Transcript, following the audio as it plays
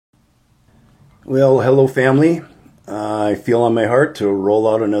Well, hello family. I feel on my heart to roll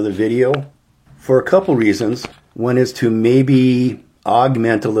out another video for a couple reasons. One is to maybe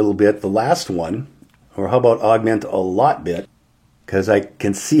augment a little bit the last one, or how about augment a lot bit, because I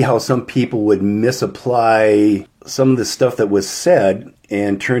can see how some people would misapply some of the stuff that was said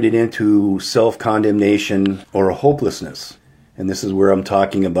and turned it into self-condemnation or hopelessness. And this is where I'm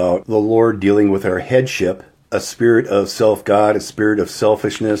talking about the Lord dealing with our headship, a spirit of self-God, a spirit of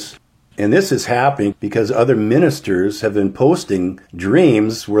selfishness. And this is happening because other ministers have been posting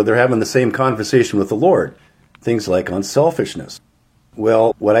dreams where they're having the same conversation with the Lord. Things like unselfishness.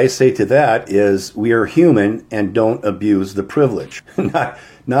 Well, what I say to that is we are human and don't abuse the privilege.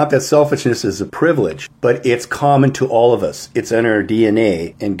 Not that selfishness is a privilege, but it's common to all of us. It's in our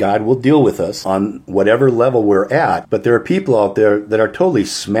DNA, and God will deal with us on whatever level we're at. But there are people out there that are totally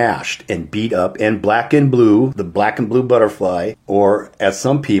smashed and beat up and black and blue, the black and blue butterfly, or as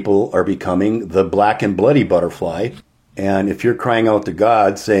some people are becoming, the black and bloody butterfly. And if you're crying out to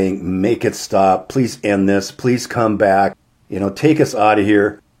God saying, make it stop, please end this, please come back, take us out of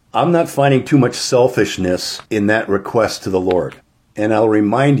here. I'm not finding too much selfishness in that request to the Lord. And I'll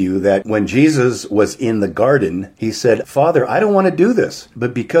remind you that when Jesus was in the garden, he said, Father, I don't want to do this,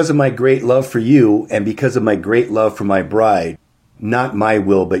 but because of my great love for you and because of my great love for my bride, not my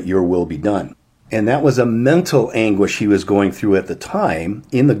will, but your will be done. And that was a mental anguish he was going through at the time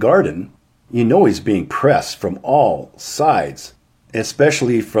in the garden. He's being pressed from all sides,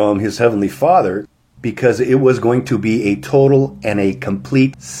 especially from his heavenly Father, because it was going to be a total and a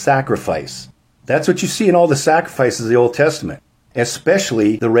complete sacrifice. That's what you see in all the sacrifices of the Old Testament,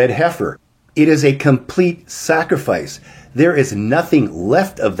 especially the red heifer. It is a complete sacrifice. There is nothing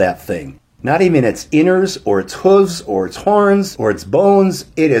left of that thing. Not even its innards or its hooves or its horns or its bones.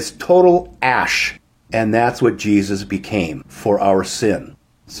 It is total ash. And that's what Jesus became for our sin.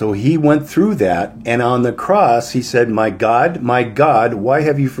 So he went through that, and on the cross he said, my God, why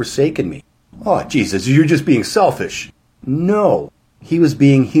have you forsaken me? Oh, Jesus, you're just being selfish. No, he was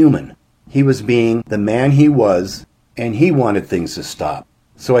being human. He was being the man he was, and he wanted things to stop.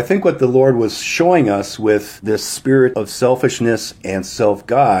 So I think what the Lord was showing us with this spirit of selfishness and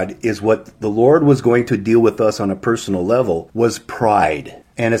self-God is what the Lord was going to deal with us on a personal level was pride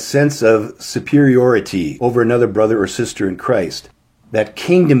and a sense of superiority over another brother or sister in Christ. That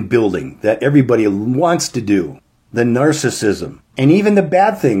kingdom building that everybody wants to do. The narcissism, and even the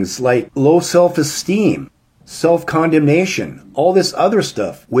bad things like low self-esteem, self-condemnation, all this other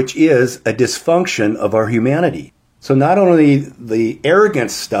stuff, which is a dysfunction of our humanity. So not only the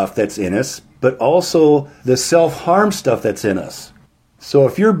arrogant stuff that's in us, but also the self-harm stuff that's in us. So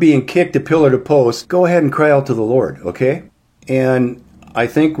if you're being kicked to pillar to post, go ahead and cry out to the Lord, okay? And I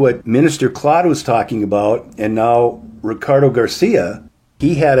think what Minister Claude was talking about, and now Ricardo Garcia,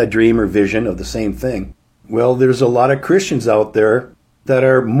 he had a dream or vision of the same thing. Well, there's a lot of Christians out there that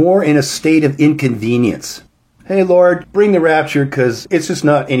are more in a state of inconvenience. Hey, Lord, bring the rapture because it's just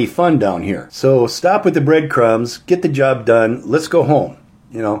not any fun down here. So stop with the breadcrumbs, get the job done, let's go home.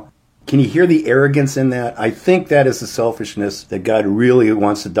 Can you hear the arrogance in that? I think that is the selfishness that God really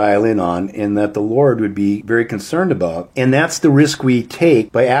wants to dial in on and that the Lord would be very concerned about. And that's the risk we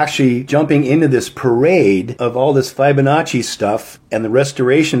take by actually jumping into this parade of all this Fibonacci stuff and the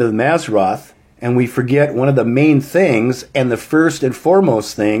restoration of the Mazzaroth. And we forget one of the main things and the first and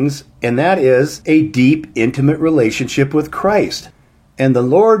foremost things, and that is a deep, intimate relationship with Christ. And the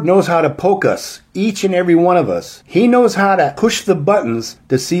Lord knows how to poke us, each and every one of us. He knows how to push the buttons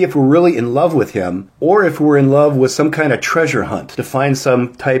to see if we're really in love with Him, or if we're in love with some kind of treasure hunt to find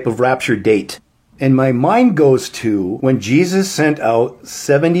some type of rapture date. And my mind goes to when Jesus sent out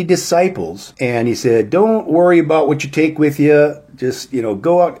 70 disciples, and He said, don't worry about what you take with you. Just,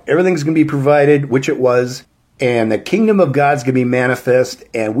 go out. Everything's going to be provided, which it was. And the kingdom of God's going to be manifest,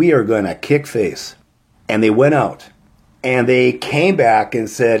 and we are going to kick face. And they went out. And they came back and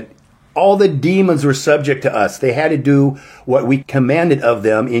said, all the demons were subject to us. They had to do what we commanded of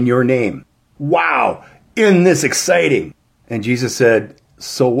them in your name. Wow, isn't this exciting? And Jesus said,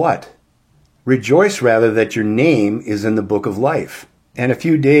 so what? Rejoice rather that your name is in the book of life. And a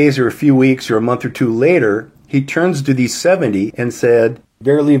few days or a few weeks or a month or two later, he turns to these 70 and said,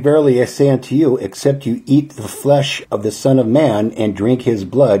 verily, verily, I say unto you, except you eat the flesh of the Son of Man and drink his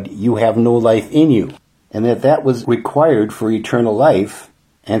blood, you have no life in you. And that was required for eternal life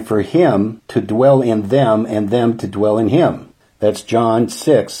and for him to dwell in them and them to dwell in him. That's John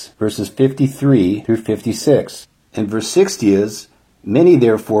 6, verses 53 through 56. And verse 60 is, many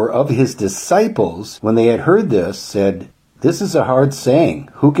therefore of his disciples, when they had heard this, said, this is a hard saying.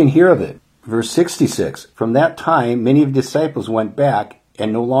 Who can hear of it? Verse 66, from that time many of the disciples went back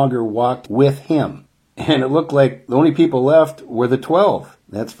and no longer walked with him. And it looked like the only people left were the 12.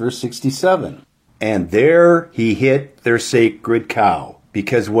 That's verse 67. And there he hit their sacred cow,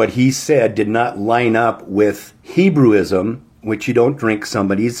 because what he said did not line up with Hebrewism, which you don't drink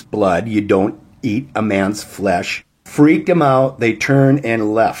somebody's blood, you don't eat a man's flesh. Freaked him out, they turned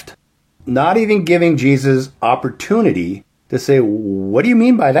and left. Not even giving Jesus opportunity to say, what do you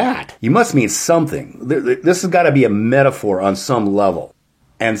mean by that? You must mean something. This has got to be a metaphor on some level.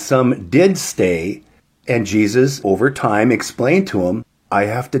 And some did stay, and Jesus, over time, explained to him, I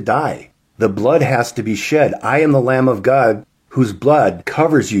have to die. The blood has to be shed. I am the Lamb of God whose blood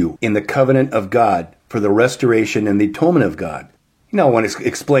covers you in the covenant of God for the restoration and the atonement of God. You know, when it's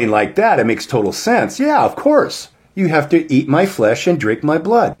explained like that, it makes total sense. Yeah, of course. You have to eat my flesh and drink my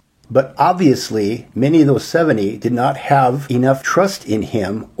blood. But obviously, many of those 70 did not have enough trust in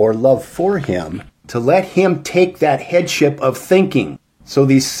him or love for him to let him take that headship of thinking. So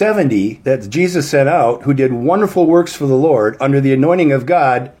these 70 that Jesus sent out, who did wonderful works for the Lord under the anointing of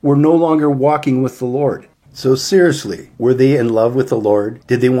God, were no longer walking with the Lord. So seriously, were they in love with the Lord?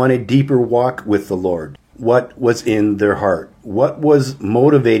 Did they want a deeper walk with the Lord? What was in their heart? What was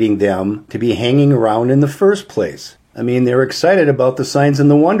motivating them to be hanging around in the first place? I mean, they were excited about the signs and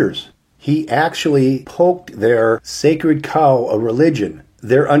the wonders. He actually poked their sacred cow of religion,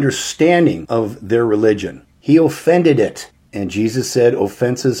 their understanding of their religion. He offended it. And Jesus said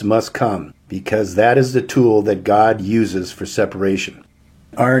offenses must come, because that is the tool that God uses for separation.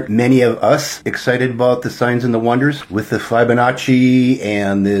 Aren't many of us excited about the signs and the wonders with the Fibonacci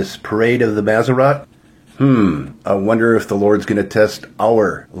and this parade of the Maserat? I wonder if the Lord's going to test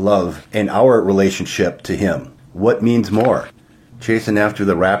our love and our relationship to him. What means more, chasing after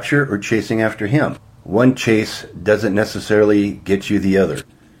the rapture or chasing after him? One chase doesn't necessarily get you the other.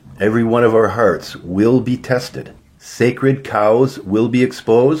 Every one of our hearts will be tested. Sacred cows will be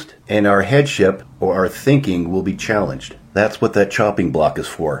exposed, and our headship or our thinking will be challenged. That's what that chopping block is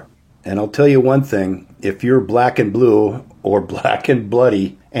for. And I'll tell you one thing, if you're black and blue or black and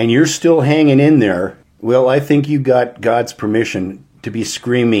bloody, and you're still hanging in there, well, I think you got God's permission to be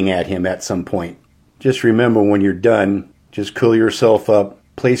screaming at him at some point. Just remember, when you're done, just curl yourself up,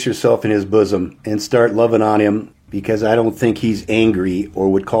 place yourself in his bosom, and start loving on him, because I don't think he's angry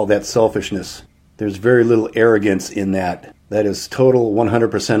or would call that selfishness. There's very little arrogance in that. That is total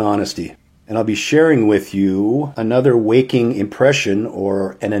 100% honesty. And I'll be sharing with you another waking impression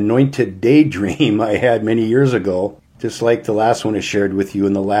or an anointed daydream I had many years ago, just like the last one I shared with you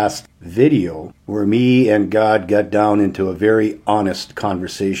in the last video, where me and God got down into a very honest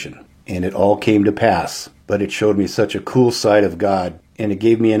conversation. And it all came to pass. But it showed me such a cool side of God, and it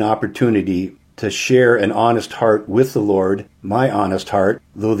gave me an opportunity to share an honest heart with the Lord, my honest heart,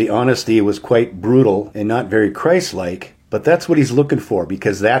 though the honesty was quite brutal and not very Christ-like, but that's what he's looking for,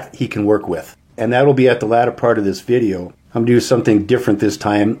 because that he can work with. And that'll be at the latter part of this video. I'm going to do something different this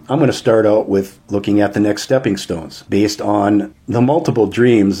time. I'm going to start out with looking at the next stepping stones based on the multiple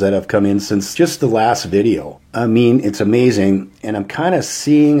dreams that have come in since just the last video. I mean, it's amazing, and I'm kind of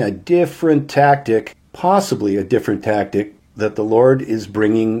seeing a different tactic, possibly a different tactic, that the Lord is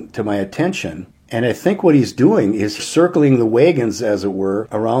bringing to my attention. And I think what he's doing is circling the wagons, as it were,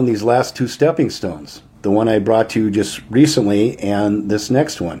 around these last two stepping stones. The one I brought to you just recently and this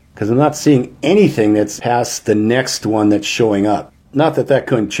next one. Because I'm not seeing anything that's past the next one that's showing up. Not that that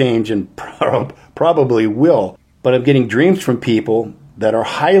couldn't change, and probably will. But I'm getting dreams from people that are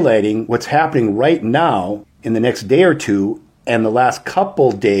highlighting what's happening right now in the next day or two and the last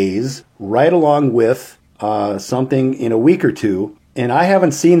couple days, right along with something in a week or two. And I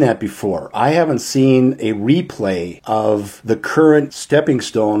haven't seen that before. I haven't seen a replay of the current stepping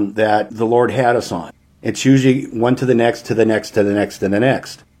stone that the Lord had us on. It's usually one to the next, to the next, to the next, to the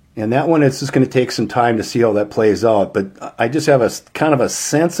next. And that one, it's just going to take some time to see how that plays out. But I just have a kind of a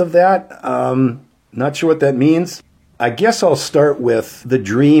sense of that. Not sure what that means. I guess I'll start with the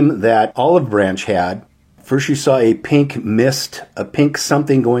dream that Olive Branch had. First, she saw a pink mist, a pink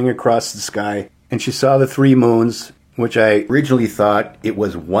something going across the sky. And she saw the three moons, which I originally thought it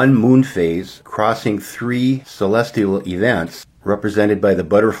was one moon phase crossing three celestial events, represented by the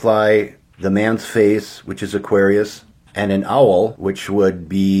butterfly, the man's face, which is Aquarius, and an owl, which would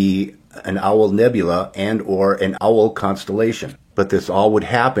be an owl nebula and or an owl constellation. But this all would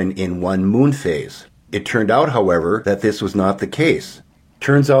happen in one moon phase. It turned out, however, that this was not the case.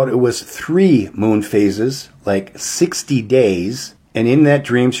 Turns out it was three moon phases, like 60 days, and in that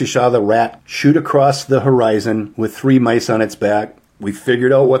dream, she saw the rat shoot across the horizon with three mice on its back. We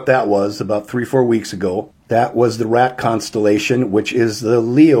figured out what that was about 3-4 weeks ago. That was the Rat constellation, which is the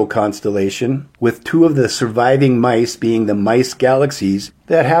Leo constellation, with 2 of the surviving mice being the mice galaxies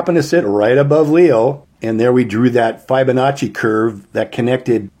that happen to sit right above Leo. And there we drew that Fibonacci curve that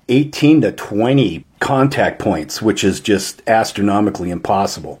connected 18 to 20 contact points, which is just astronomically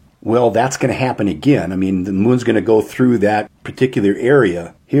impossible. Well, that's going to happen again. I mean, the moon's going to go through that particular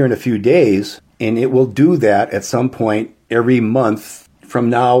area here in a few days, and it will do that at some point every month from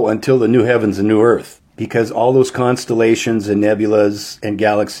now until the new heavens and new earth. Because all those constellations and nebulas and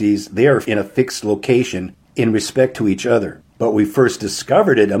galaxies, they are in a fixed location in respect to each other. But we first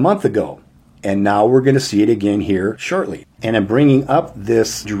discovered it a month ago. And now we're going to see it again here shortly. And I'm bringing up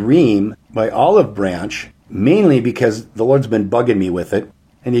this dream by Olive Branch, mainly because the Lord's been bugging me with it.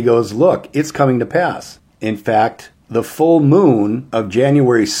 And he goes, look, it's coming to pass. In fact, the full moon of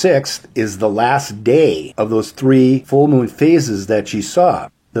January 6th is the last day of those 3 full moon phases that she saw.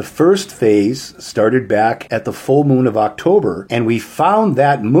 The first phase started back at the full moon of October, and we found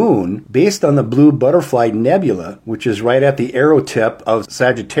that moon based on the Blue Butterfly Nebula, which is right at the arrow tip of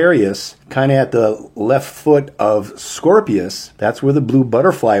Sagittarius, kind of at the left foot of Scorpius. That's where the Blue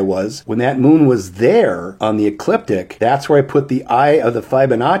Butterfly was. When that moon was there on the ecliptic, that's where I put the eye of the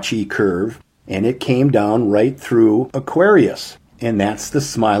Fibonacci curve, and it came down right through Aquarius. And that's the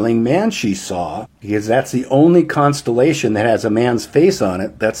smiling man she saw, because that's the only constellation that has a man's face on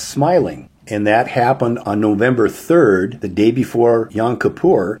it that's smiling. And that happened on November 3rd, the day before Yom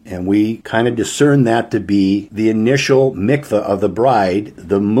Kippur, and we kind of discerned that to be the initial mikveh of the bride,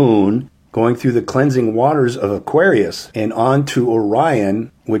 the moon, going through the cleansing waters of Aquarius and on to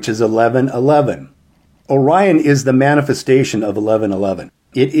Orion, which is 1111. Orion is the manifestation of 1111.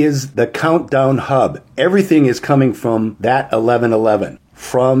 It is the countdown hub. Everything is coming from that 1111,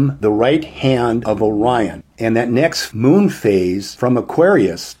 from the right hand of Orion. And that next moon phase from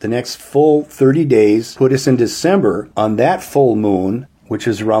Aquarius, the next full 30 days, put us in December on that full moon, which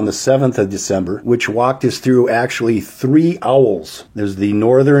is around the 7th of December, which walked us through actually 3 owls. There's the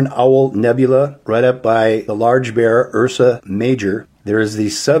Northern Owl Nebula right up by the Large Bear Ursa Major. There is the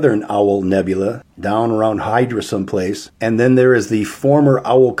Southern Owl Nebula down around Hydra someplace. And then there is the former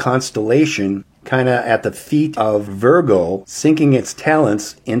owl constellation kind of at the feet of Virgo, sinking its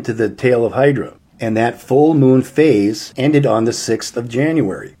talons into the tail of Hydra. And that full moon phase ended on the 6th of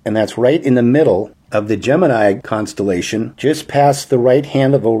January. And that's right in the middle of the Gemini constellation, just past the right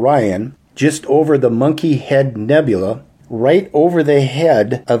hand of Orion, just over the Monkey Head Nebula, right over the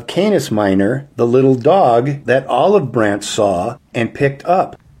head of Canis Minor, the little dog that Olive Branch saw and picked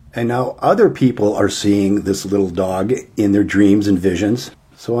up. And now other people are seeing this little dog in their dreams and visions.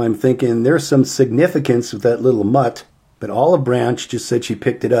 So I'm thinking there's some significance with that little mutt. But Olive Branch just said she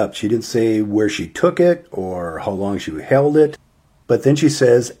picked it up. She didn't say where she took it or how long she held it. But then she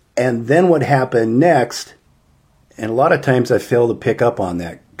says, and then what happened next? And a lot of times I fail to pick up on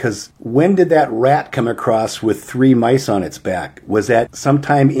that. Because when did that rat come across with 3 mice on its back? Was that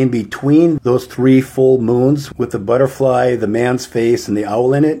sometime in between those 3 full moons with the butterfly, the man's face, and the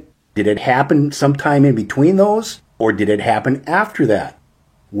owl in it? Did it happen sometime in between those? Or did it happen after that?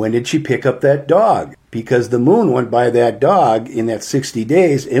 When did she pick up that dog? Because the moon went by that dog in that 60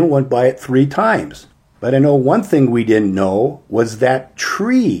 days and went by it 3 times. But I know one thing we didn't know was that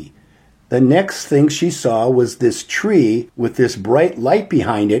tree. The next thing she saw was this tree with this bright light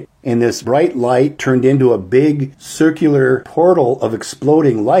behind it, and this bright light turned into a big circular portal of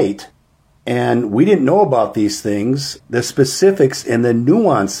exploding light. And we didn't know about these things, the specifics and the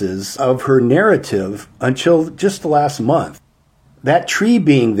nuances of her narrative until just the last month. That tree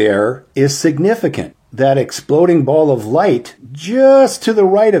being there is significant. That exploding ball of light just to the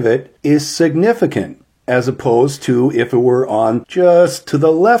right of it is significant, as opposed to if it were on just to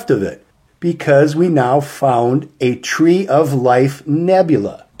the left of it. Because we now found a Tree of Life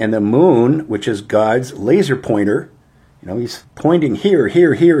nebula. And the moon, which is God's laser pointer, he's pointing here,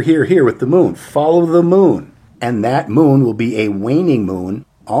 here, here, here, here with the moon. Follow the moon. And that moon will be a waning moon,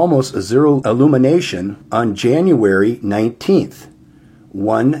 almost a zero illumination, on January 19th.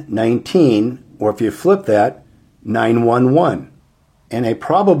 119, or if you flip that, 911. And I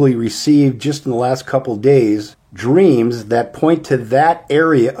probably received just in the last couple days dreams that point to that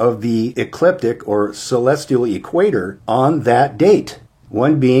area of the ecliptic or celestial equator on that date.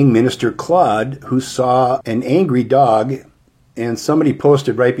 One being Minister Claude, who saw an angry dog, and somebody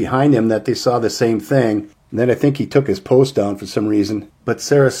posted right behind him that they saw the same thing. And then I think he took his post down for some reason. But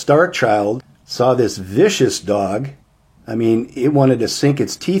Sarah Starchild saw this vicious dog. I mean, it wanted to sink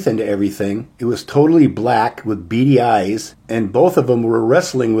its teeth into everything. It was totally black with beady eyes, and both of them were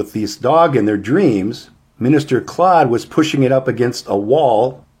wrestling with this dog in their dreams. Minister Claude was pushing it up against a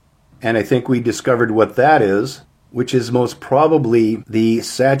wall, And I think we discovered what that is, which is most probably the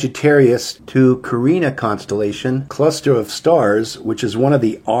Sagittarius to Carina constellation cluster of stars, which is one of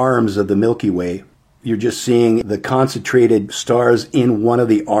the arms of the Milky Way. You're just seeing the concentrated stars in one of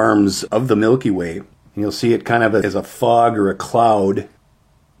the arms of the Milky Way. And you'll see it kind of as a fog or a cloud.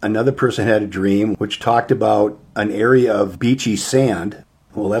 Another person had a dream which talked about an area of beachy sand.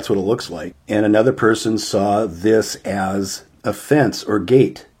 Well, that's what it looks like. And another person saw this as a fence or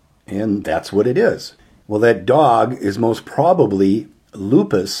gate. And that's what it is. Well, that dog is most probably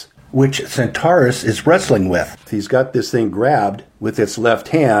Lupus, which Centaurus is wrestling with. He's got this thing grabbed with its left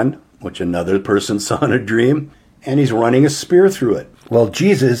hand, which another person saw in a dream, and he's running a spear through it. Well,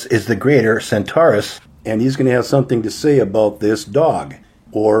 Jesus is the greater Centaurus, and he's going to have something to say about this dog,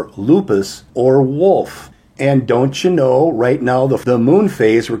 or Lupus, or wolf. And don't you know, right now, the moon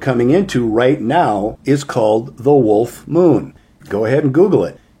phase we're coming into right now is called the wolf moon. Go ahead and Google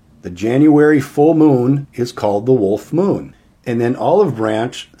it. The January full moon is called the wolf moon. And then Olive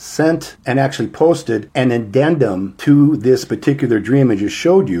Branch sent and actually posted an addendum to this particular dream I just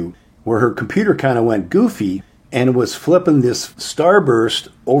showed you, where her computer kind of went goofy and was flipping this starburst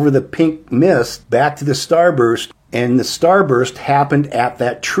over the pink mist back to the starburst, and the starburst happened at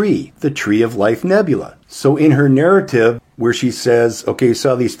that tree, the Tree of Life Nebula. So in her narrative, where she says, okay, you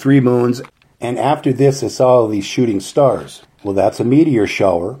saw these 3 moons, and after this I saw all these shooting stars. Well, that's a meteor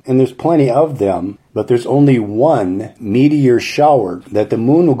shower, and there's plenty of them, but there's only one meteor shower that the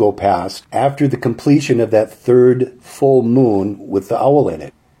moon will go past after the completion of that 3rd full moon with the owl in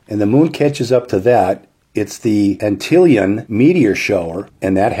it. And the moon catches up to that. It's the Antillean meteor shower,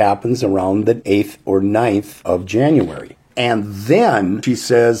 and that happens around the 8th or 9th of January. And then, she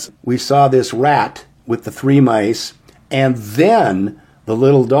says, we saw this rat with the 3 mice, and then the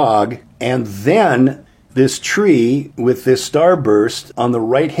little dog, and then this tree with this starburst on the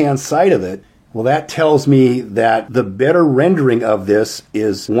right-hand side of it. Well, that tells me that the better rendering of this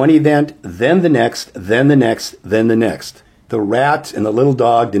is one event, then the next, then the next, then the next. The rat and the little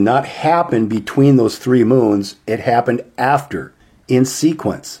dog did not happen between those 3 moons. It happened after, in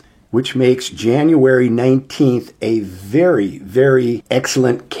sequence, which makes January 19th a very, very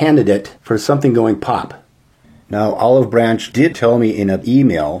excellent candidate for something going pop. Now, Olive Branch did tell me in an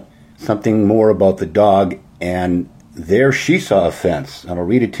email something more about the dog, and there she saw a fence. And I'll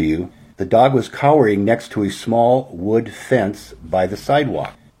read it to you. The dog was cowering next to a small wood fence by the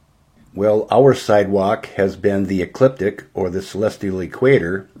sidewalk. Well, our sidewalk has been the ecliptic, or the celestial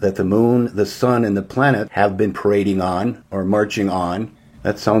equator, that the moon, the sun, and the planet have been parading on, or marching on.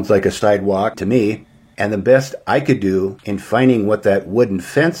 That sounds like a sidewalk to me. And the best I could do in finding what that wooden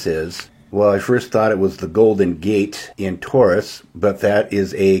fence is, well, I first thought it was the Golden Gate in Taurus, but that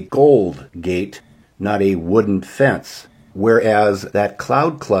is a gold gate, not a wooden fence. Whereas that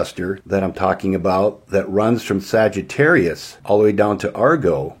cloud cluster that I'm talking about that runs from Sagittarius all the way down to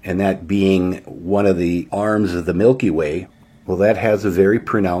Argo, and that being one of the arms of the Milky Way, well, that has a very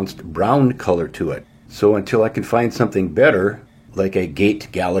pronounced brown color to it. So until I can find something better, like a gate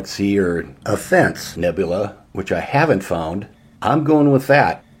galaxy or a fence nebula, which I haven't found, I'm going with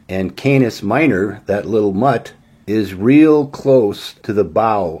that. And Canis Minor, that little mutt, is real close to the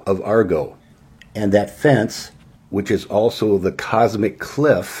bow of Argo. And that fence, which is also the cosmic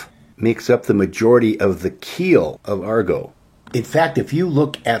cliff, makes up the majority of the keel of Argo. In fact, if you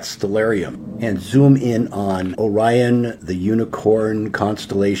look at Stellarium and zoom in on Orion, the unicorn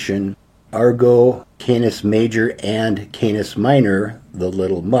constellation, Argo, Canis Major, and Canis Minor, the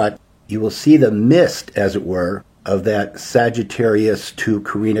little mutt, you will see the mist, as it were, of that Sagittarius to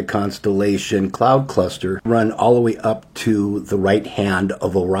Carina constellation cloud cluster run all the way up to the right hand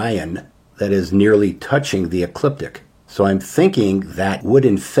of Orion, that is nearly touching the ecliptic. So I'm thinking that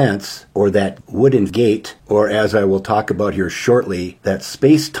wooden fence, or that wooden gate, or as I will talk about here shortly, that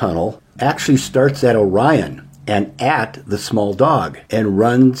space tunnel, actually starts at Orion and at the small dog, and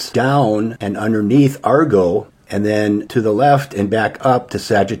runs down and underneath Argo, and then to the left and back up to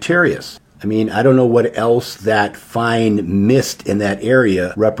Sagittarius. I mean, I don't know what else that fine mist in that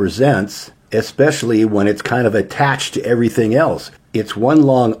area represents, especially when it's kind of attached to everything else. It's one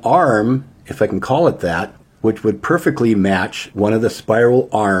long arm, if I can call it that, which would perfectly match one of the spiral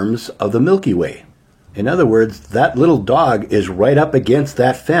arms of the Milky Way. In other words, that little dog is right up against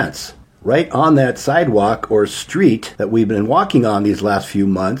that fence, right on that sidewalk or street that we've been walking on these last few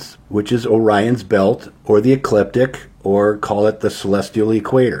months, which is Orion's belt, or the ecliptic, or call it the celestial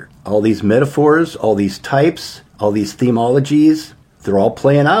equator. All these metaphors, all these types, all these themologies, they're all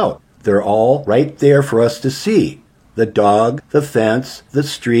playing out. They're all right there for us to see. The dog, the fence, the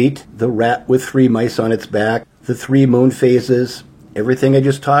street, the rat with 3 mice on its back, the 3 moon phases, Everything I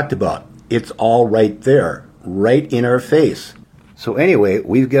just talked about, it's all right there, right in our face. So anyway,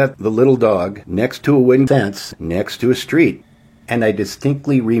 we've got the little dog next to a wooden fence, next to a street. And I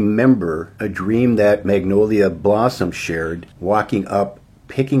distinctly remember a dream that Magnolia Blossom shared, walking up,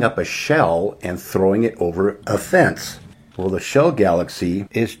 picking up a shell and throwing it over a fence. Well, the Shell Galaxy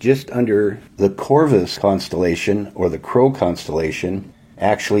is just under the Corvus constellation, or the Crow constellation,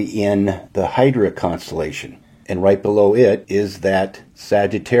 actually in the Hydra constellation. And right below it is that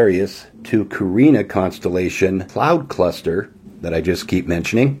Sagittarius to Carina constellation cloud cluster that I just keep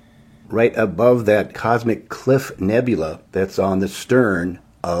mentioning, right above that cosmic cliff nebula that's on the stern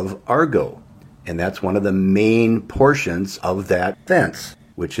of Argo. And that's one of the main portions of that fence,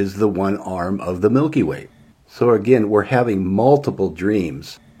 which is the one arm of the Milky Way. So again, we're having multiple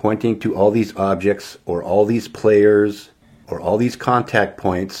dreams pointing to all these objects or all these players or all these contact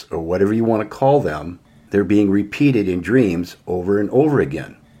points or whatever you want to call them. They're being repeated in dreams over and over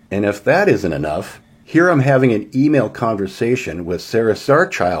again. And if that isn't enough, here I'm having an email conversation with Sarah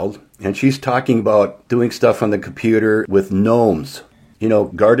Sarchild, and she's talking about doing stuff on the computer with gnomes,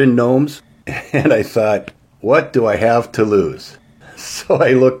 garden gnomes. And I thought, what do I have to lose? So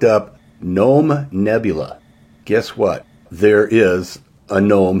I looked up Gnome Nebula. Guess what? There is a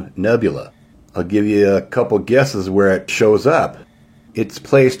Gnome Nebula. I'll give you a couple guesses where it shows up. It's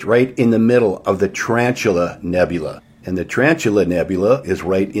placed right in the middle of the Tarantula Nebula. And the Tarantula Nebula is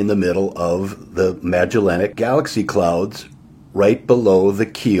right in the middle of the Magellanic Galaxy clouds, right below the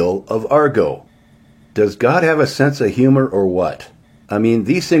keel of Argo. Does God have a sense of humor or what? I mean,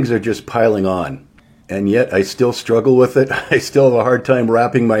 these things are just piling on. And yet I still struggle with it. I still have a hard time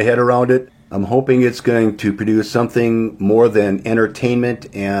wrapping my head around it. I'm hoping it's going to produce something more than entertainment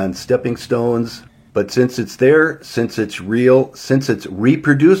and stepping stones. But since it's there, since it's real, since it's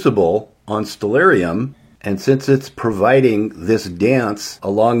reproducible on Stellarium, and since it's providing this dance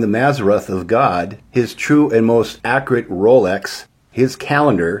along the Mazzaroth of God, his true and most accurate Rolex, his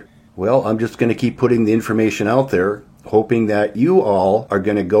calendar, well, I'm just going to keep putting the information out there, hoping that you all are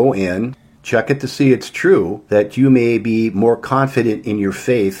going to go in, check it to see it's true, that you may be more confident in your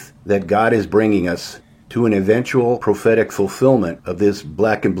faith that God is bringing us to an eventual prophetic fulfillment of this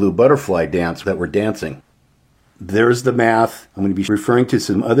black and blue butterfly dance that we're dancing. There's the math. I'm going to be referring to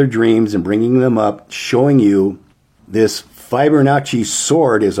some other dreams and bringing them up, showing you this Fibonacci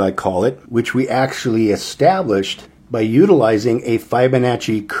sword, as I call it, which we actually established by utilizing a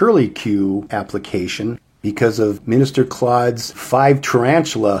Fibonacci curlicue application because of Minister Claude's 5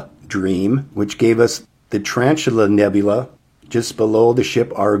 tarantula dream, which gave us the Tarantula Nebula just below the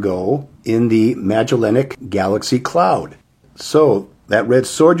ship Argo in the Magellanic Galaxy cloud. So that red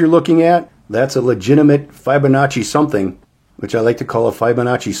sword you're looking at, that's a legitimate Fibonacci something, which I like to call a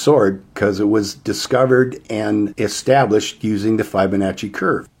Fibonacci sword because it was discovered and established using the Fibonacci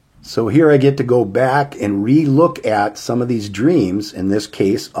curve. So here I get to go back and re-look at some of these dreams, in this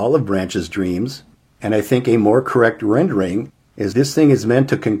case, Olive Branch's dreams, and I think a more correct rendering is this thing is meant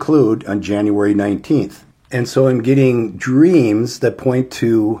to conclude on January 19th. And so I'm getting dreams that point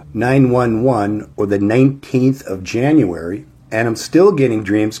to 9/11 or the 19th of January, and I'm still getting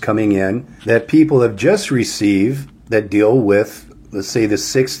dreams coming in that people have just received that deal with, let's say, the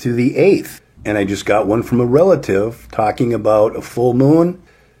 6th to the 8th. And I just got one from a relative talking about a full moon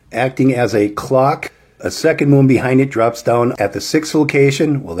acting as a clock. A second moon behind it drops down at the 6th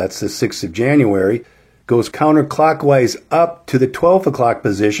location. Well, that's the 6th of January. Goes counterclockwise up to the 12 o'clock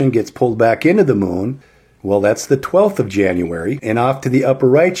position, gets pulled back into the moon. Well, that's the 12th of January. And off to the upper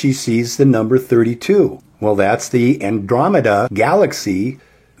right, she sees the number 32. Well, that's the Andromeda Galaxy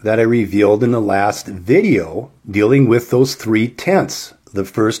that I revealed in the last video dealing with those 3 tenths. The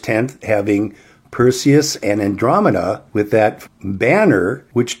first tenth having Perseus and Andromeda with that banner,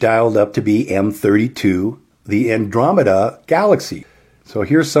 which dialed up to be M32, the Andromeda Galaxy. So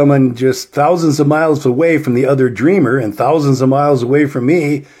here's someone just thousands of miles away from the other dreamer and thousands of miles away from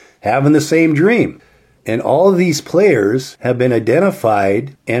me having the same dream. And all of these players have been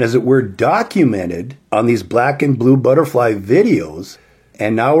identified and, as it were, documented on these black and blue butterfly videos.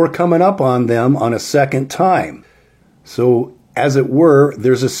 And now we're coming up on them on a second time. So, as it were,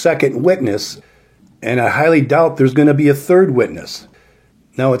 there's a second witness, and I highly doubt there's going to be a third witness.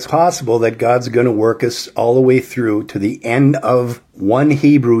 Now, it's possible that God's going to work us all the way through to the end of one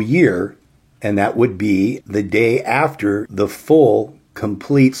Hebrew year, and that would be the day after the full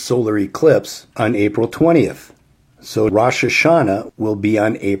complete solar eclipse on April 20th. So Rosh Hashanah will be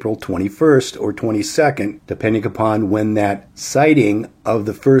on April 21st or 22nd, depending upon when that sighting of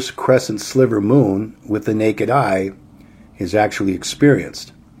the first crescent sliver moon with the naked eye is actually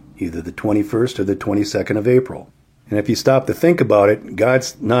experienced, either the 21st or the 22nd of April. And if you stop to think about it,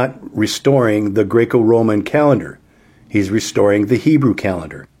 God's not restoring the Greco-Roman calendar. He's restoring the Hebrew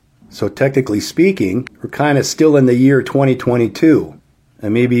calendar. So technically speaking, we're kind of still in the year 2022.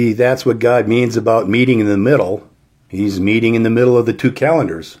 And maybe that's what God means about meeting in the middle. He's meeting in the middle of the two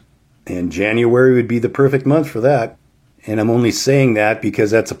calendars. And January would be the perfect month for that. And I'm only saying that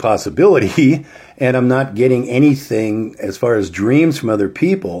because that's a possibility, and I'm not getting anything as far as dreams from other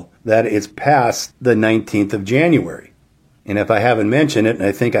people that it's past the 19th of January. And if I haven't mentioned it, and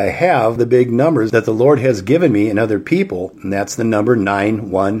I think I have, the big numbers that the Lord has given me and other people, and that's the number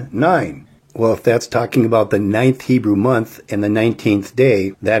 919. Well, if that's talking about the 9th Hebrew month and the 19th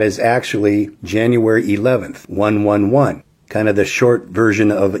day, that is actually January 11th, 111, kind of the short version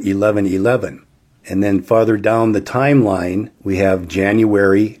of 1111. And then farther down the timeline, we have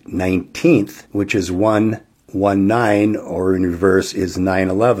January 19th, which is 119, or in reverse is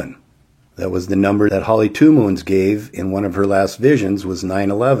 911. That was the number that Holly Two Moons gave in one of her last visions, was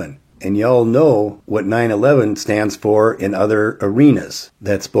 911. And y'all know what 911 stands for in other arenas.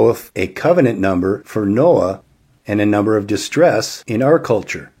 That's both a covenant number for Noah and a number of distress in our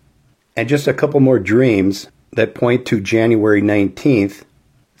culture. And just a couple more dreams that point to January 19th.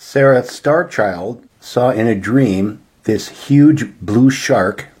 Sarah Starchild saw in a dream this huge blue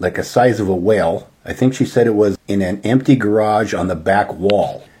shark, like the size of a whale. I think she said it was in an empty garage on the back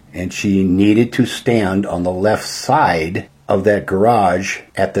wall. And she needed to stand on the left side of that garage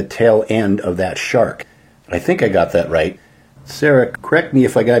at the tail end of that shark. I think I got that right. Sarah, correct me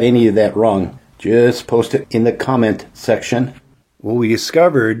if I got any of that wrong. Just post it in the comment section. What we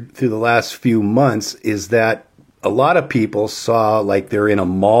discovered through the last few months is that a lot of people saw like they're in a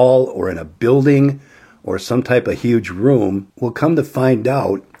mall or in a building or some type of huge room. We'll come to find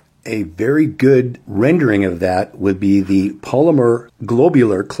out a very good rendering of that would be the polymer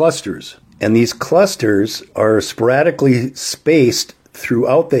globular clusters. And these clusters are sporadically spaced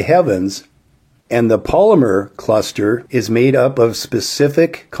throughout the heavens, and the polymer cluster is made up of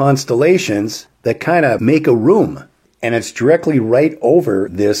specific constellations that kind of make a room. And it's directly right over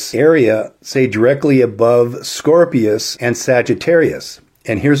this area, say directly above Scorpius and Sagittarius.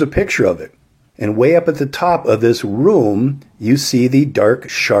 And here's a picture of it. And way up at the top of this room, you see the Dark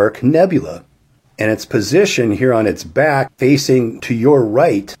Shark Nebula. And its position here on its back facing to your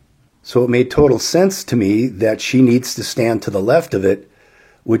right. So it made total sense to me that she needs to stand to the left of it,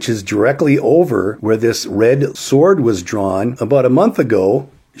 which is directly over where this red sword was drawn about a month ago,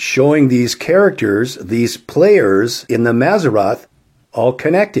 showing these characters, these players in the Mazzaroth, all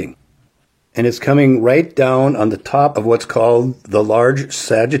connecting. And it's coming right down on the top of what's called the large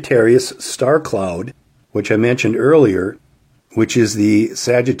Sagittarius star cloud, which I mentioned earlier, which is the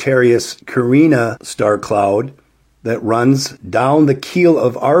Sagittarius Carina star cloud that runs down the keel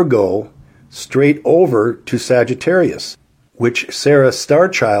of Argo straight over to Sagittarius, which Sarah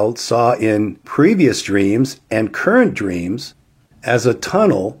Starchild saw in previous dreams and current dreams as a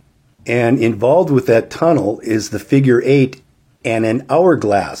tunnel, and involved with that tunnel is the figure 8 and an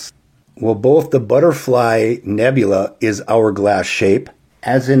hourglass. Well, both the butterfly nebula is hourglass shape,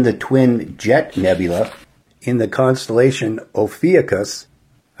 as in the twin jet nebula in the constellation Ophiuchus.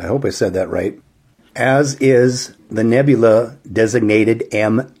 I hope I said that right. As is the nebula designated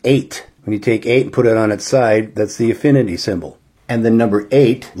M8. When you take 8 and put it on its side, that's the affinity symbol. And the number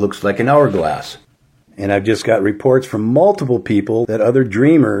 8 looks like an hourglass. And I've just got reports from multiple people that other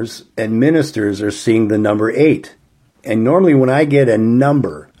dreamers and ministers are seeing the number 8. And normally when I get a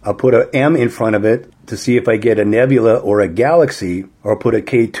number, I'll put an M in front of it to see if I get a nebula or a galaxy, or I'll put a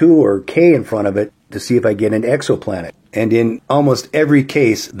K2 or K in front of it to see if I get an exoplanet. And in almost every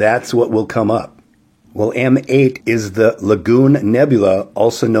case, that's what will come up. Well, M8 is the Lagoon Nebula,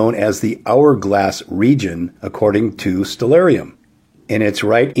 also known as the Hourglass region, according to Stellarium. And it's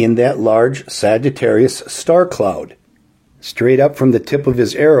right in that large Sagittarius star cloud, straight up from the tip of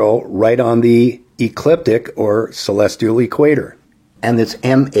his arrow, right on the ecliptic or celestial equator. And this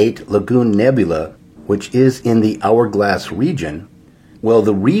M8 Lagoon Nebula, which is in the Hourglass region, well,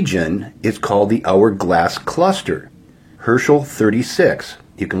 the region is called the Hourglass Cluster, Herschel 36.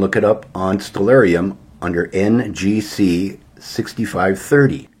 You can look it up on Stellarium under NGC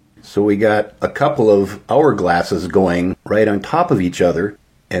 6530. So we got a couple of hourglasses going right on top of each other,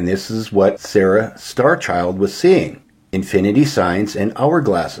 and this is what Sarah Starchild was seeing, infinity signs and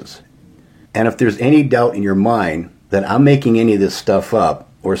hourglasses. And if there's any doubt in your mind that I'm making any of this stuff up,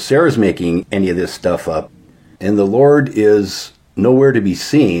 or Sarah's making any of this stuff up, and the Lord is nowhere to be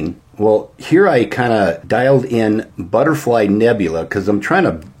seen, well, here I kind of dialed in Butterfly Nebula, because I'm trying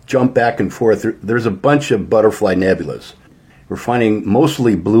to jump back and forth. There's a bunch of butterfly nebulas. We're finding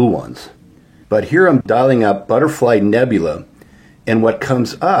mostly blue ones. But here I'm dialing up Butterfly Nebula, and what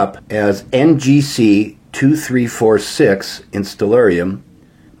comes up as NGC 2346 in Stellarium,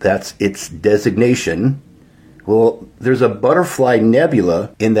 that's its designation. Well, there's a Butterfly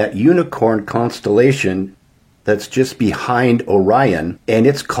Nebula in that unicorn constellation that's just behind Orion, and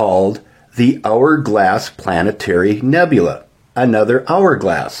it's called the Hourglass Planetary Nebula, another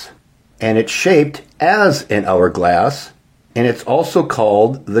hourglass. And it's shaped as an hourglass, and it's also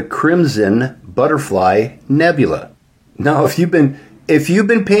called the Crimson Butterfly Nebula. Now, if you've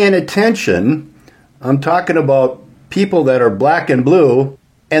been paying attention, I'm talking about people that are black and blue,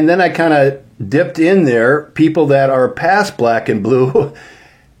 and then I kind of dipped in there people that are past black and blue,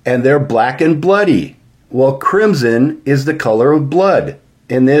 and they're black and bloody. Well, crimson is the color of blood.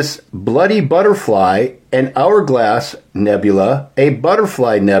 In this bloody butterfly, an hourglass nebula, a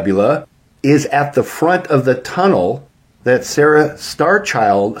butterfly nebula, is at the front of the tunnel that Sarah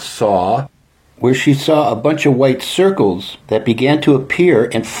Starchild saw, where she saw a bunch of white circles that began to appear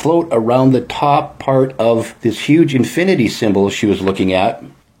and float around the top part of this huge infinity symbol she was looking at.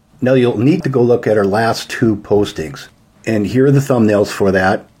 Now, you'll need to go look at her last two postings. And here are the thumbnails for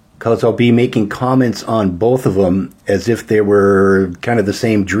that, because I'll be making comments on both of them as if they were kind of the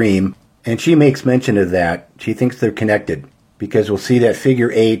same dream. And she makes mention of that. She thinks they're connected, because we'll see that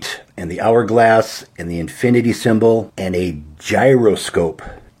figure 8 and the hourglass and the infinity symbol and a gyroscope.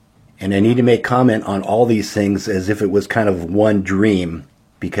 And I need to make comment on all these things as if it was kind of one dream,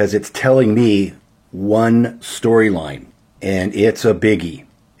 because it's telling me one storyline, and it's a biggie.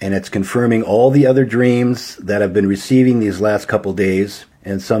 And it's confirming all the other dreams that I've been receiving these last couple days,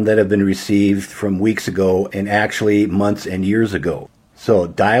 and some that have been received from weeks ago and actually months and years ago. So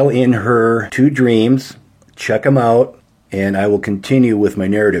dial in her 2 dreams, check them out, and I will continue with my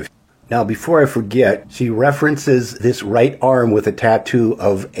narrative. Now, before I forget, she references this right arm with a tattoo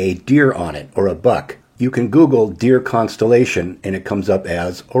of a deer on it, or a buck. You can Google deer constellation, and it comes up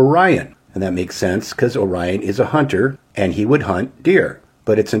as Orion. And that makes sense, because Orion is a hunter, and he would hunt deer.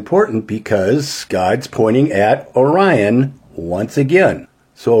 But it's important because God's pointing at Orion once again.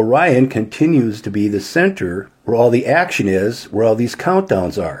 So Orion continues to be the center where all the action is, where all these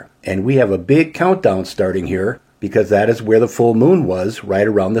countdowns are. And we have a big countdown starting here, because that is where the full moon was, right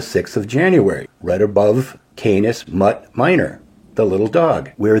around the 6th of January, right above Canis Mut Minor, the little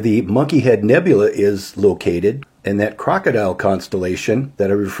dog, where the Monkey Head Nebula is located, and that crocodile constellation that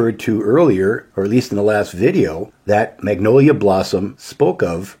I referred to earlier, or at least in the last video, that magnolia blossom spoke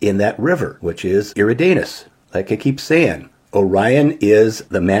of in that river, which is Eridanus. Like I keep saying, Orion is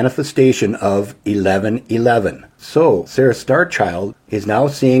the manifestation of 1111. So Sarah Starchild is now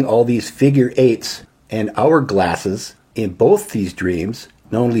seeing all these figure 8s and hourglasses in both these dreams,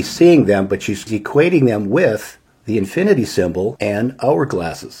 not only seeing them, but she's equating them with the infinity symbol and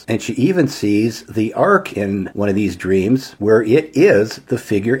hourglasses. And she even sees the arc in one of these dreams where it is the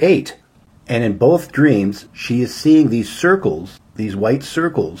figure 8. And in both dreams, she is seeing these circles, these white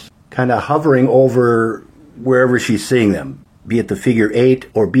circles, kind of hovering over wherever she's seeing them, be it the figure 8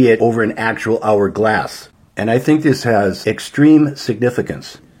 or be it over an actual hourglass. And I think this has extreme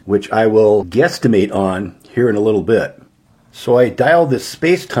significance, which I will guesstimate on here in a little bit. So I dialed this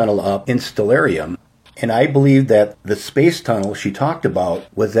space tunnel up in Stellarium, and I believe that the space tunnel she talked about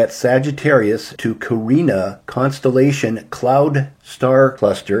was that Sagittarius to Carina constellation cloud star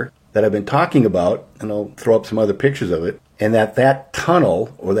cluster that I've been talking about, and I'll throw up some other pictures of it, and that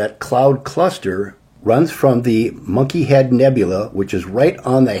tunnel, or that cloud cluster, runs from the Monkey Head Nebula, which is right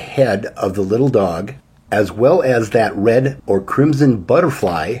on the head of the little dog, as well as that red or crimson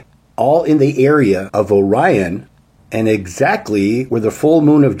butterfly, all in the area of Orion, and exactly where the full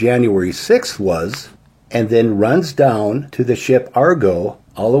moon of January 6th was, and then runs down to the ship Argo,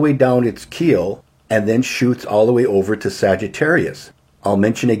 all the way down its keel, and then shoots all the way over to Sagittarius. I'll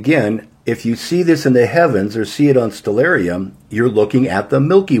mention again, if you see this in the heavens or see it on Stellarium, you're looking at the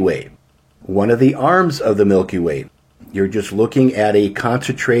Milky Way, one of the arms of the Milky Way. You're just looking at a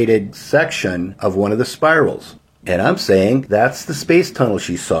concentrated section of one of the spirals. And I'm saying that's the space tunnel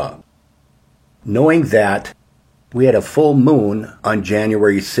she saw. Knowing that we had a full moon on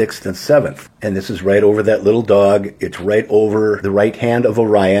January 6th and 7th. And this is right over that little dog. It's right over the right hand of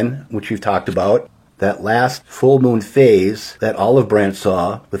Orion, which we've talked about. That last full moon phase that Olive Branch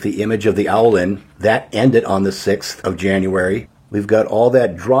saw with the image of the owlin, that ended on the 6th of January. We've got all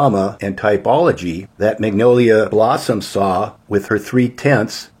that drama and typology that Magnolia Blossom saw with her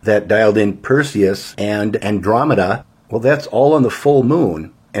 3/10 that dialed in Perseus and Andromeda. Well, that's all on the full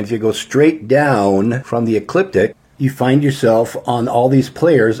moon. And if you go straight down from the ecliptic, you find yourself on all these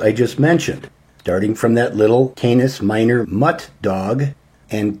players I just mentioned, starting from that little Canis Minor mutt dog,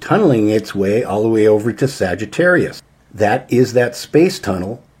 and tunneling its way all the way over to Sagittarius. That is that space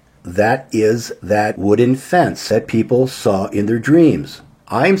tunnel. That is that wooden fence that people saw in their dreams.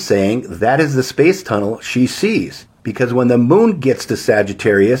 I'm saying that is the space tunnel she sees. Because when the moon gets to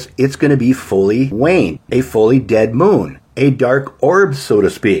Sagittarius, it's going to be fully waned, a fully dead moon, a dark orb, so to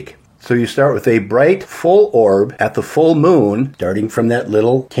speak. So you start with a bright, full orb at the full moon, starting from that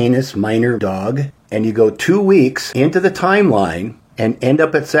little Canis Minor dog, and you go 2 weeks into the timeline and end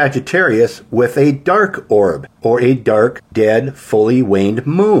up at Sagittarius with a dark orb, or a dark, dead, fully waned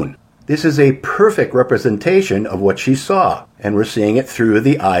moon. This is a perfect representation of what she saw, and we're seeing it through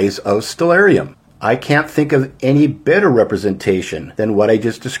the eyes of Stellarium. I can't think of any better representation than what I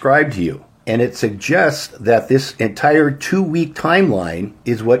just described to you. And it suggests that this entire 2-week timeline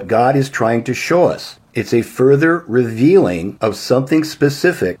is what God is trying to show us. It's a further revealing of something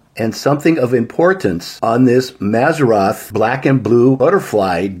specific and something of importance on this Mazzaroth black and blue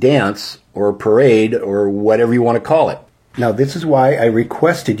butterfly dance or parade or whatever you want to call it. Now, this is why I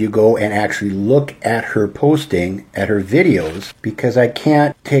requested you go and actually look at her posting, at her videos, because I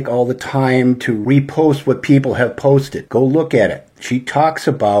can't take all the time to repost what people have posted. Go look at it. She talks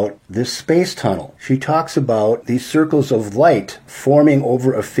about this space tunnel. She talks about these circles of light forming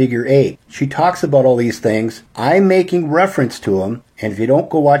over a figure 8. She talks about all these things. I'm making reference to them, and if you don't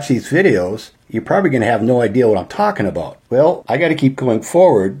go watch these videos, you're probably going to have no idea what I'm talking about. Well, I got to keep going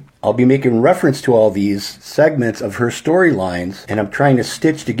forward. I'll be making reference to all these segments of her storylines, and I'm trying to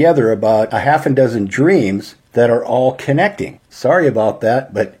stitch together about a half a dozen dreams that are all connecting. Sorry about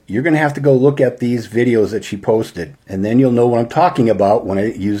that, but you're going to have to go look at these videos that she posted, and then you'll know what I'm talking about when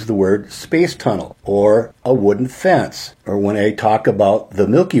I use the word space tunnel, or a wooden fence, or when I talk about the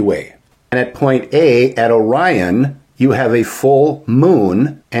Milky Way. And at point A, at Orion, you have a full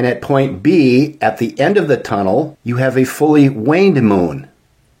moon, and at point B, at the end of the tunnel, you have a fully waned moon.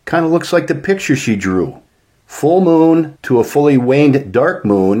 Kind of looks like the picture she drew. Full moon to a fully waned dark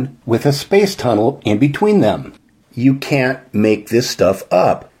moon with a space tunnel in between them. You can't make this stuff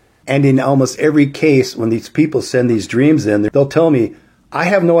up. And in almost every case, when these people send these dreams in, they'll tell me, I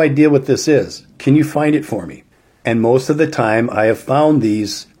have no idea what this is. Can you find it for me? And most of the time, I have found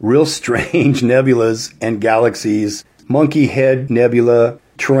these real strange nebulas and galaxies. Monkey Head Nebula,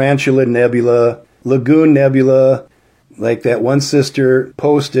 Tarantula Nebula, Lagoon Nebula. Like that one sister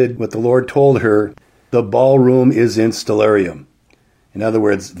posted what the Lord told her, the ballroom is in Stellarium. In other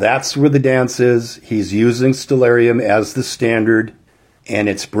words, that's where the dance is. He's using Stellarium as the standard, and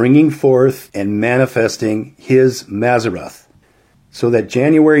it's bringing forth and manifesting his Mazzaroth. So that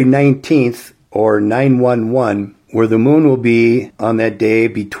January 19th, or 911, where the moon will be on that day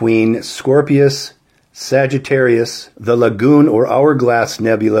between Scorpius, Sagittarius, the Lagoon or Hourglass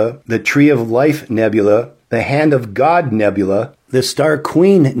Nebula, the Tree of Life Nebula, the Hand of God Nebula, the Star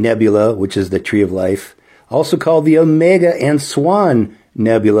Queen Nebula, which is the Tree of Life, also called the Omega and Swan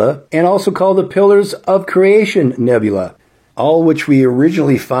Nebula, and also called the Pillars of Creation Nebula, all which we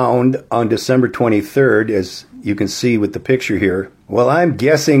originally found on December 23rd, as you can see with the picture here. Well, I'm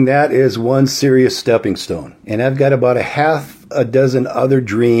guessing that is one serious stepping stone. And I've got about a half a dozen other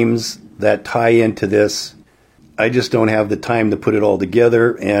dreams that tie into this. I just don't have the time to put it all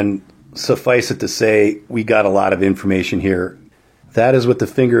together, and suffice it to say, we got a lot of information here. That is what the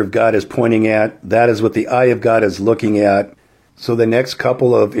finger of God is pointing at. That is what the eye of God is looking at. So the next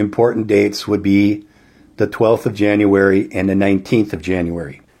couple of important dates would be the 12th of January and the 19th of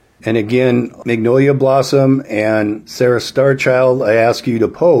January. And again, Magnolia Blossom and Sarah Starchild, I ask you to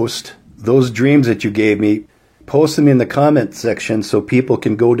post those dreams that you gave me. Post them in the comment section so people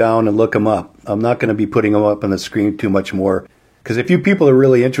can go down and look them up. I'm not going to be putting them up on the screen too much more. Because if you people are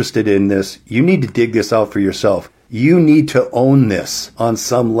really interested in this, you need to dig this out for yourself. You need to own this on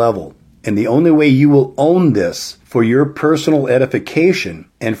some level. And the only way you will own this for your personal edification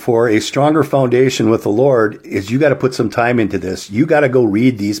and for a stronger foundation with the Lord is you got to put some time into this. You got to go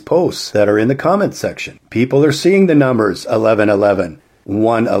read these posts that are in the comment section. People are seeing the numbers 1111,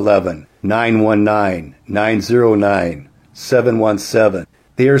 111, 919, 909, 717.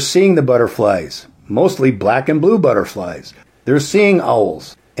 They are seeing the butterflies, mostly black and blue butterflies. They're seeing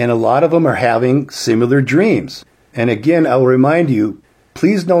owls, and a lot of them are having similar dreams. And again, I'll remind you,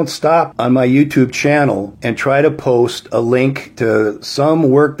 please don't stop on my YouTube channel and try to post a link to some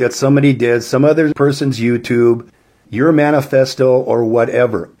work that somebody did, some other person's YouTube, your manifesto, or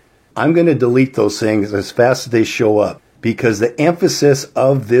whatever. I'm going to delete those things as fast as they show up, because the emphasis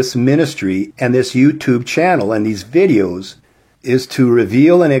of this ministry and this YouTube channel and these videos is to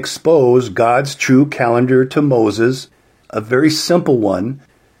reveal and expose God's true calendar to Moses, a very simple one,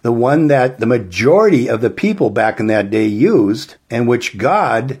 the one that the majority of the people back in that day used, and which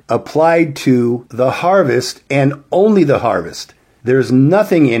God applied to the harvest and only the harvest. There's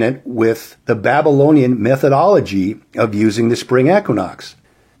nothing in it with the Babylonian methodology of using the spring equinox.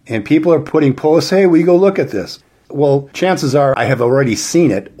 And people are putting posts, hey, we go look at this. Well, chances are I have already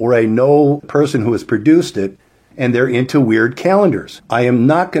seen it, or I know a person who has produced it, and they're into weird calendars. I am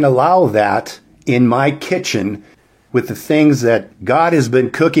not going to allow that in my kitchen with the things that God has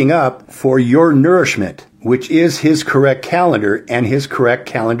been cooking up for your nourishment, which is his correct calendar and his correct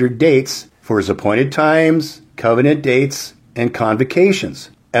calendar dates for his appointed times, covenant dates, and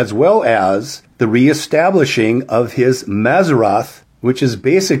convocations, as well as the reestablishing of his Mazzaroth, which is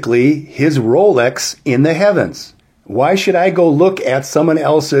basically his Rolex in the heavens. Why should I go look at someone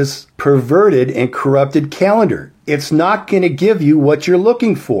else's perverted and corrupted calendar? It's not going to give you what you're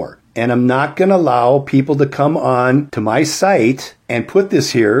looking for. And I'm not going to allow people to come on to my site and put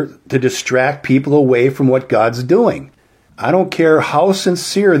this here to distract people away from what God's doing. I don't care how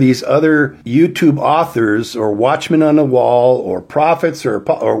sincere these other YouTube authors or watchmen on the wall or prophets or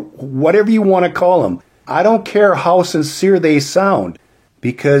whatever you want to call them. I don't care how sincere they sound,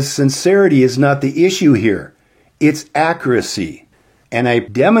 because sincerity is not the issue here. It's accuracy. And I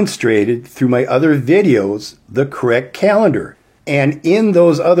demonstrated through my other videos the correct calendar. And in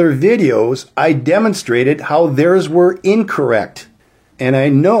those other videos, I demonstrated how theirs were incorrect. And I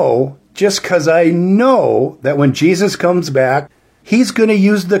know, just because I know that when Jesus comes back, he's going to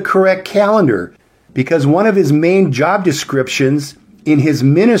use the correct calendar, because one of his main job descriptions in his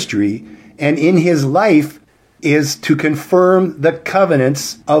ministry and in his life is to confirm the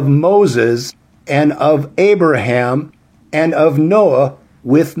covenants of Moses and of Abraham and of Noah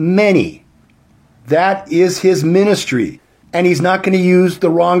with many. That is his ministry. And he's not going to use the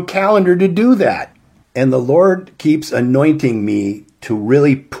wrong calendar to do that. And the Lord keeps anointing me to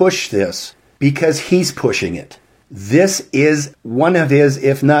really push this because he's pushing it. This is one of his,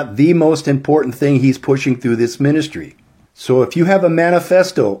 if not the most important thing he's pushing through this ministry. So if you have a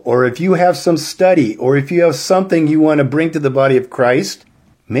manifesto, or if you have some study, or if you have something you want to bring to the body of Christ,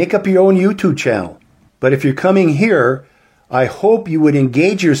 make up your own YouTube channel. But if you're coming here, I hope you would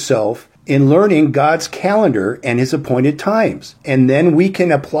engage yourself in learning God's calendar and his appointed times. And then we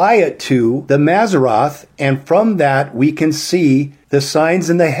can apply it to the Mazzaroth, and from that we can see the signs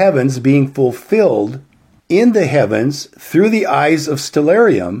in the heavens being fulfilled in the heavens through the eyes of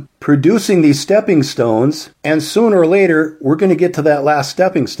Stellarium, producing these stepping stones, and sooner or later we're going to get to that last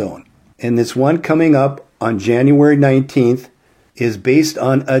stepping stone. And this one coming up on January 19th is based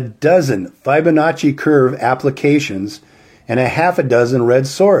on a dozen Fibonacci curve applications and a half a dozen red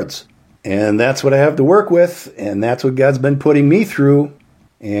swords. And that's what I have to work with, and that's what God's been putting me through.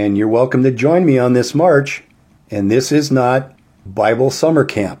 And you're welcome to join me on this march. And this is not Bible summer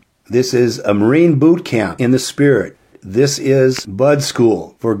camp. This is a Marine boot camp in the Spirit. This is Bud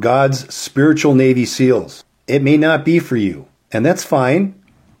School for God's spiritual Navy SEALs. It may not be for you, and that's fine,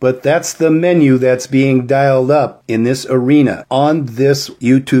 but that's the menu that's being dialed up in this arena on this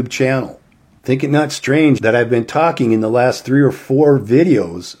YouTube channel. Think it not strange that I've been talking in the last 3 or 4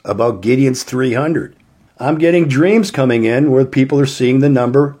 videos about Gideon's 300. I'm getting dreams coming in where people are seeing the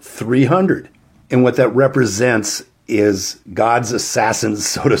number 300. And what that represents is God's assassins,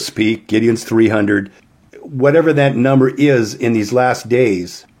 so to speak, Gideon's 300. Whatever that number is in these last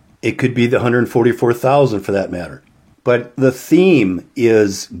days, it could be the 144,000 for that matter. But the theme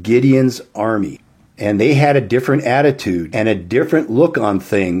is Gideon's army. And they had a different attitude and a different look on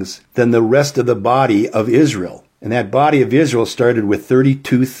things than the rest of the body of Israel. And that body of Israel started with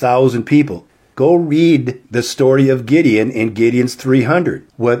 32,000 people. Go read the story of Gideon in Gideon's 300.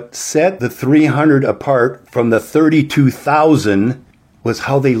 What set the 300 apart from the 32,000 was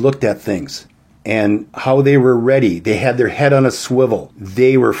how they looked at things and how they were ready. They had their head on a swivel.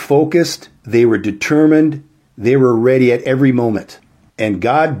 They were focused. They were determined. They were ready at every moment. And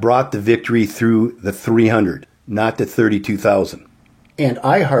God brought the victory through the 300, not the 32,000. And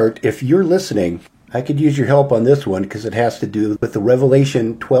iHeart, if you're listening, I could use your help on this one because it has to do with the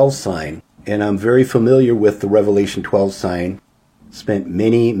Revelation 12 sign. And I'm very familiar with the Revelation 12 sign. Spent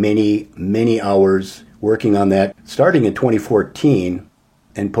many hours working on that, starting in 2014,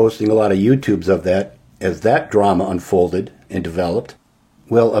 and posting a lot of YouTubes of that as that drama unfolded and developed.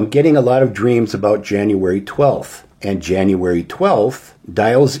 Well, I'm getting a lot of dreams about January 12th. And January 12th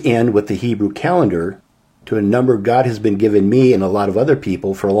dials in with the Hebrew calendar to a number God has been giving me and a lot of other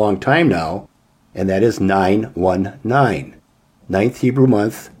people for a long time now, and that is 919. 9th Hebrew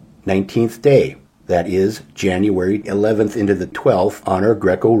month, 19th day. That is January 11th into the 12th on our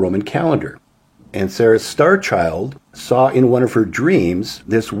Greco-Roman calendar. And Sarah's star child saw in one of her dreams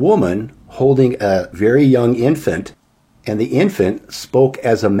this woman holding a very young infant, and the infant spoke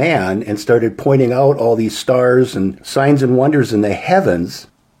as a man and started pointing out all these stars and signs and wonders in the heavens,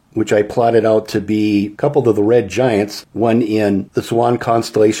 which I plotted out to be a couple of the red giants, one in the Swan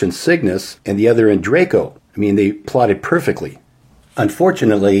constellation Cygnus and the other in Draco. I mean, they plotted perfectly.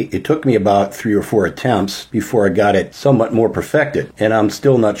 Unfortunately, it took me about 3 or 4 attempts before I got it somewhat more perfected, and I'm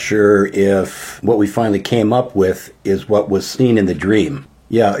still not sure if what we finally came up with is what was seen in the dream.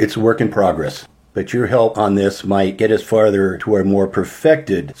 Yeah, it's a work in progress, but your help on this might get us farther to a more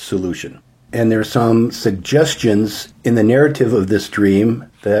perfected solution. And there's some suggestions in the narrative of this dream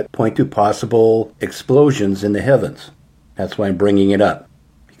that point to possible explosions in the heavens. That's why I'm bringing it up.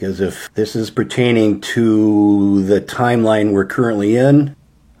 Because if this is pertaining to the timeline we're currently in,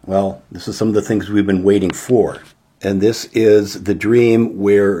 well, this is some of the things we've been waiting for. And this is the dream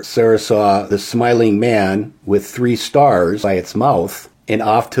where Sarah saw the smiling man with 3 stars by its mouth, and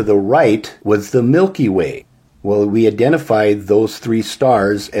off to the right was the Milky Way. Well, we identified those 3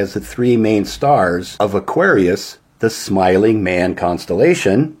 stars as the 3 main stars of Aquarius, the smiling man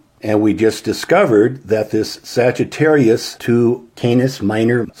constellation. And we just discovered that this Sagittarius to Canis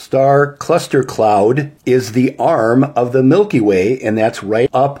Minor star cluster cloud is the arm of the Milky Way, and that's right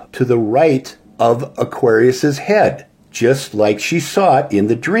up to the right of Aquarius's head, just like she saw it in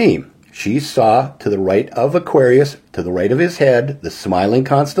the dream. She saw to the right of Aquarius, to the right of his head, the smiling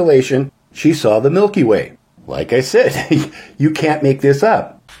constellation, she saw the Milky Way. Like I said, you can't make this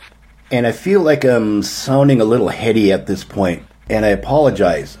up. And I feel like I'm sounding a little heady at this point, and I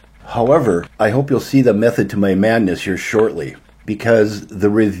apologize. However, I hope you'll see the method to my madness here shortly, because the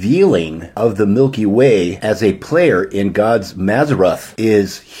revealing of the Milky Way as a player in God's Mazzaroth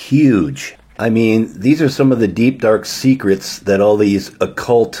is huge. I mean, these are some of the deep, dark secrets that all these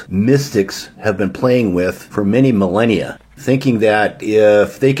occult mystics have been playing with for many millennia, thinking that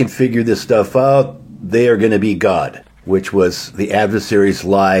if they can figure this stuff out, they are going to be God, which was the adversary's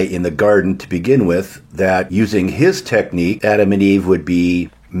lie in the garden to begin with, that using his technique, Adam and Eve would be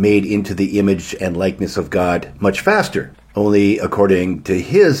made into the image and likeness of God much faster, only according to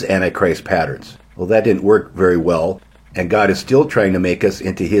his Antichrist patterns. Well, that didn't work very well, and God is still trying to make us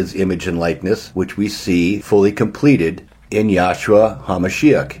into his image and likeness, which we see fully completed in Yashua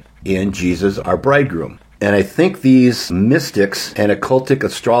HaMashiach, in Jesus our bridegroom. And I think these mystics and occultic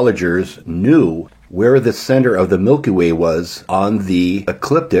astrologers knew where the center of the Milky Way was on the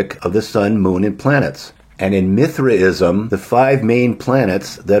ecliptic of the sun, moon, and planets. And in Mithraism, the 5 main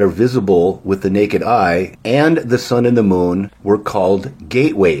planets that are visible with the naked eye and the sun and the moon were called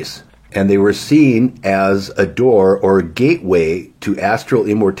gateways. And they were seen as a door or a gateway to astral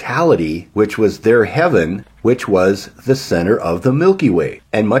immortality, which was their heaven, which was the center of the Milky Way.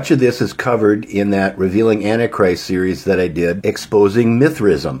 And much of this is covered in that Revealing Antichrist series that I did, exposing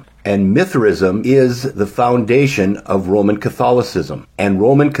Mithraism. And Mithraism is the foundation of Roman Catholicism. And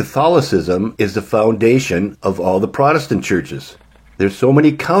Roman Catholicism is the foundation of all the Protestant churches. There's so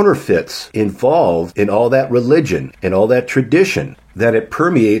many counterfeits involved in all that religion and all that tradition that it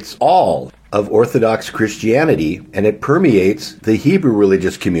permeates all of Orthodox Christianity, and it permeates the Hebrew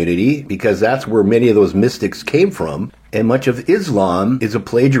religious community, because that's where many of those mystics came from. And much of Islam is a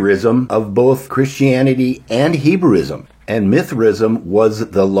plagiarism of both Christianity and Hebrewism. And Mithraism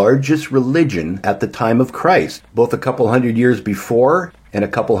was the largest religion at the time of Christ, both a couple hundred years before and a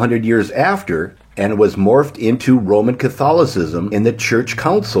couple hundred years after, and was morphed into Roman Catholicism in the church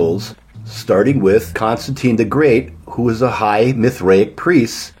councils, starting with Constantine the Great, who was a high Mithraic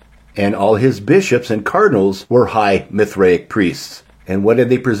priest, and all his bishops and cardinals were high Mithraic priests. And what did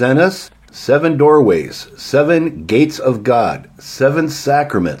they present us? 7 doorways, 7 gates of God, 7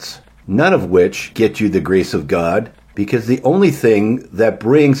 sacraments, none of which get you the grace of God, because the only thing that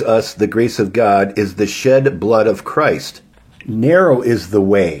brings us the grace of God is the shed blood of Christ. Narrow is the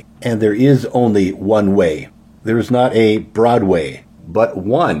way, and there is only one way. There is not a broad way, but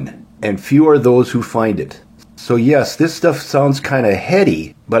one, and few are those who find it. So yes, this stuff sounds kind of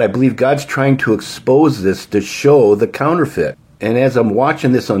heady, but I believe God's trying to expose this to show the counterfeit. And as I'm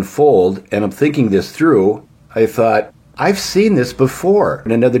watching this unfold, and I'm thinking this through, I thought, I've seen this before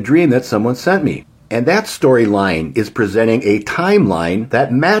in another dream that someone sent me. And that storyline is presenting a timeline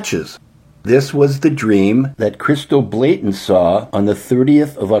that matches. This was the dream that Crystal Blayton saw on the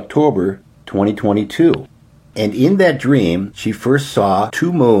 30th of October, 2022. And in that dream, she first saw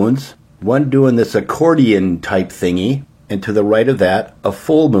 2 moons, one doing this accordion type thingy, and to the right of that, a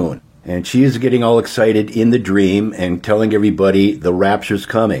full moon. And she is getting all excited in the dream and telling everybody the rapture's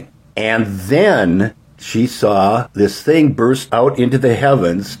coming. And then she saw this thing burst out into the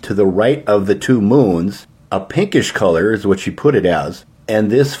heavens to the right of the two moons. A pinkish color is what she put it as. And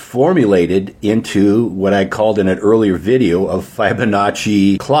this formulated into what I called in an earlier video a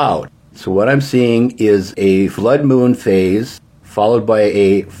Fibonacci cloud. So what I'm seeing is a flood moon phase, followed by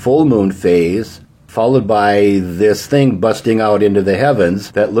a full moon phase, followed by this thing busting out into the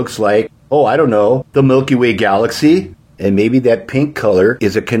heavens that looks like, the Milky Way galaxy. And maybe that pink color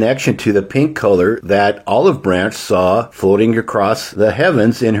is a connection to the pink color that Olive Branch saw floating across the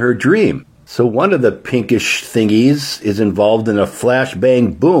heavens in her dream. So one of the pinkish thingies is involved in a flash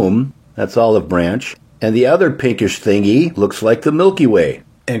bang boom. That's Olive Branch. And the other pinkish thingy looks like the Milky Way.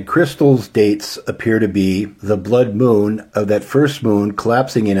 And Crystal's dates appear to be the blood moon of that first moon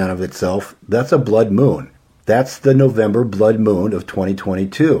collapsing in and of itself. That's a blood moon. That's the November blood moon of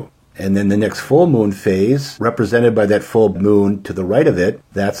 2022. And then the next full moon phase, represented by that full moon to the right of it,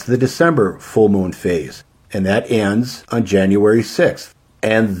 that's the December full moon phase. And that ends on January 6th.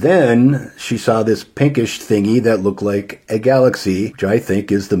 And then she saw this pinkish thingy that looked like a galaxy, which I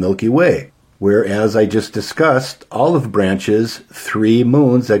think is the Milky Way. Whereas I just discussed Olive Branch's 3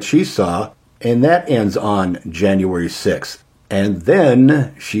 moons that she saw, and that ends on January 6th. And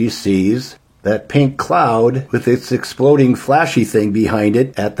then she sees that pink cloud with its exploding flashy thing behind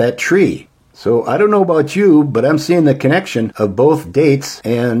it at that tree. So I don't know about you, but I'm seeing the connection of both dates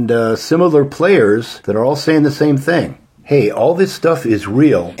and similar players that are all saying the same thing. Hey, all this stuff is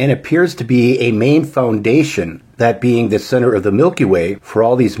real and appears to be a main foundation, that being the center of the Milky Way, for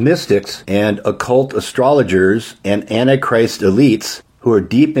all these mystics and occult astrologers and Antichrist elites who are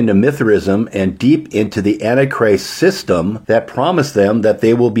deep into Mithraism and deep into the Antichrist system that promise them that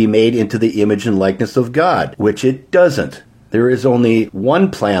they will be made into the image and likeness of God, which it doesn't. There is only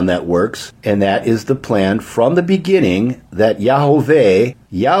one plan that works, and that is the plan from the beginning that Yahweh,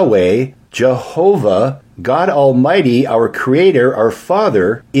 Jehovah, God Almighty, our Creator, our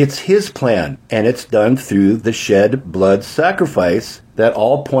Father, it's His plan, and it's done through the shed blood sacrifice that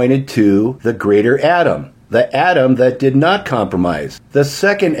all pointed to the greater Adam, the Adam that did not compromise, the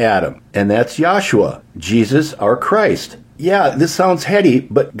second Adam, and that's Yashua, Jesus our Christ. Yeah, this sounds heady,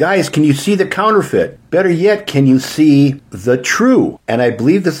 but guys, can you see the counterfeit? Better yet, can you see the true? And I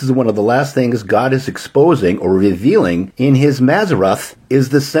believe this is one of the last things God is exposing or revealing in His Mazzaroth is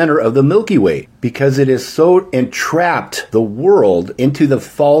the center of the Milky Way, because it has so entrapped the world into the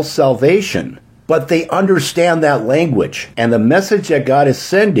false salvation. But they understand that language. And the message that God is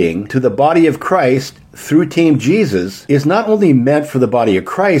sending to the body of Christ through Team Jesus is not only meant for the body of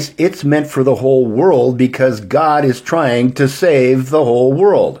Christ, it's meant for the whole world, because God is trying to save the whole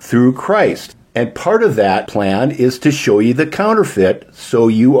world through Christ. And part of that plan is to show you the counterfeit so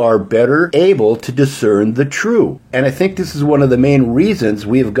you are better able to discern the true. And I think this is one of the main reasons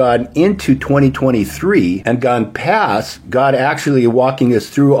we have gone into 2023 and gone past God actually walking us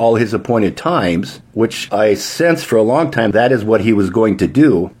through all His appointed times, which I sensed for a long time that is what He was going to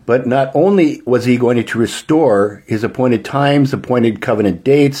do. But not only was He going to restore His appointed times, appointed covenant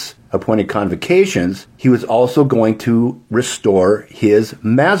dates, appointed convocations, He was also going to restore His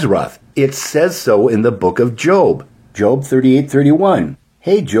Mazzaroth. It says so in the book of Job. Job 38:31.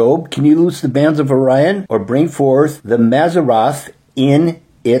 Hey Job, can you loose the bands of Orion or bring forth the Mazzaroth in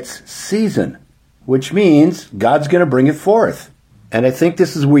its season? Which means God's going to bring it forth. And I think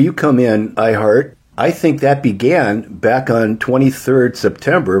this is where you come in, iHeart. I think that began back on 23rd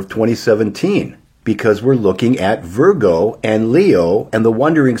September of 2017. Because we're looking at Virgo and Leo and the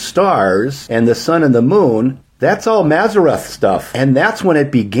wandering stars and the sun and the moon. That's all Mazzaroth stuff. And that's when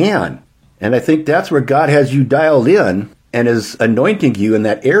it began. And I think that's where God has you dialed in and is anointing you in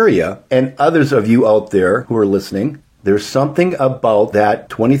that area. And others of you out there who are listening, there's something about that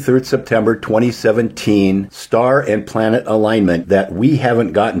 23rd September 2017 star and planet alignment that we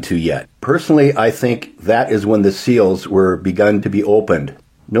haven't gotten to yet. Personally, I think that is when the seals were begun to be opened.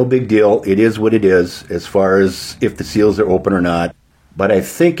 No big deal. It is what it is as far as if the seals are open or not. But I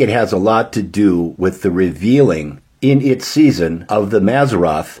think it has a lot to do with the revealing in its season of the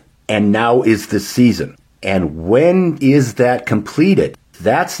Mazzaroth, and now is the season. And when is that completed?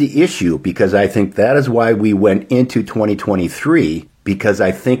 That's the issue, because I think that is why we went into 2023, because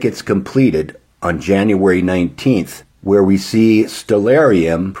I think it's completed on January 19th, where we see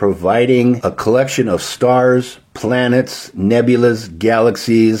Stellarium providing a collection of stars, planets, nebulas,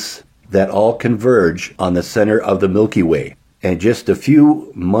 galaxies that all converge on the center of the Milky Way. And just a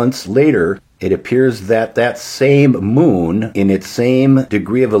few months later, it appears that that same moon, in its same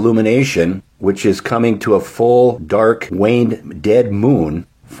degree of illumination, which is coming to a full, dark, waned, dead moon,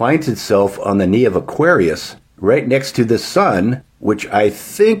 finds itself on the knee of Aquarius, right next to the sun, which I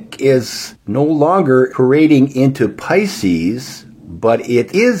think is no longer parading into Pisces, but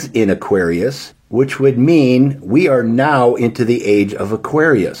it is in Aquarius, which would mean we are now into the age of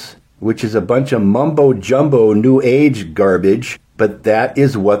Aquarius, which is a bunch of mumbo-jumbo New Age garbage, but that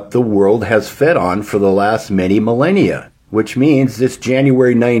is what the world has fed on for the last many millennia, which means this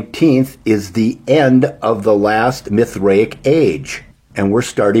January 19th is the end of the last Mithraic age, and we're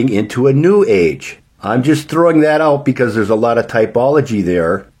starting into a new age. I'm just throwing that out because there's a lot of typology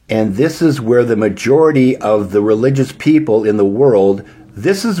there, and this is where the majority of the religious people in the world,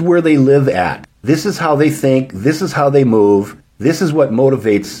 this is where they live at. This is how they think, this is how they move, this is what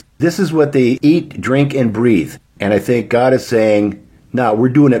motivates, this is what they eat, drink, and breathe. And I think God is saying, no, we're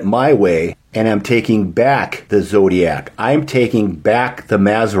doing it my way, and I'm taking back the Zodiac. I'm taking back the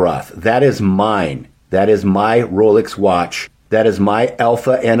Mazzaroth. That is mine. That is my Rolex watch. That is my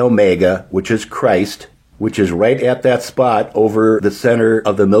Alpha and Omega, which is Christ, which is right at that spot over the center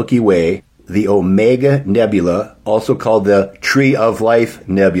of the Milky Way, the Omega Nebula, also called the Tree of Life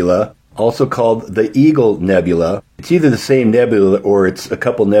Nebula, also called the Eagle Nebula. It's either the same nebula or it's a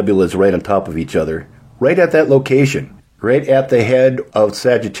couple nebulas right on top of each other. Right at that location, right at the head of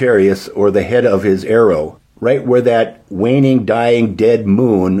Sagittarius or the head of his arrow, right where that waning, dying, dead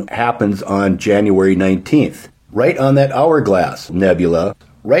moon happens on January 19th, right on that hourglass nebula,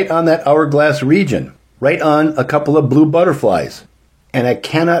 right on that hourglass region, right on a couple of blue butterflies. And I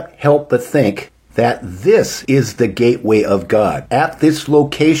cannot help but think that this is the gateway of God at this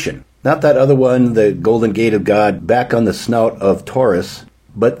location. Not that other one, the Golden Gate of God, back on the snout of Taurus,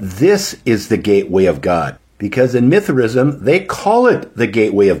 but this is the gateway of God. Because in Mithraism, they call it the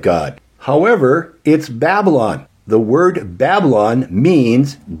gateway of God. However, it's Babylon. The word Babylon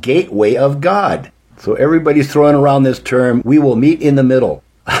means gateway of God. So everybody's throwing around this term, we will meet in the middle.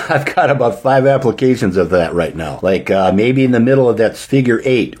 I've got about 5 applications of that right now. Like maybe in the middle of that figure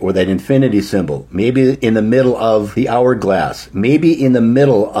 8 or that infinity symbol. Maybe in the middle of the hourglass. Maybe in the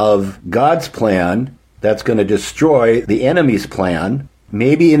middle of God's plan that's going to destroy the enemy's plan.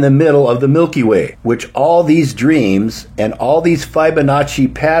 Maybe in the middle of the Milky Way, which all these dreams and all these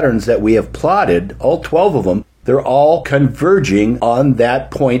Fibonacci patterns that we have plotted, all 12 of them, they're all converging on that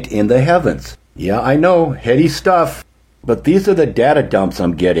point in the heavens. Yeah, I know, heady stuff. But these are the data dumps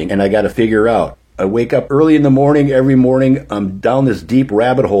I'm getting, and I got to figure out. I wake up early in the morning, every morning, I'm down this deep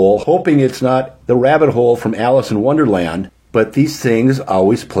rabbit hole, hoping it's not the rabbit hole from Alice in Wonderland, but these things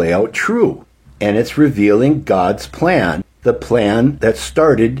always play out true. And it's revealing God's plan, the plan that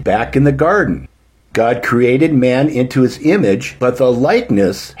started back in the garden. God created man into his image, but the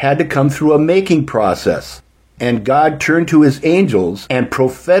likeness had to come through a making process. And God turned to his angels and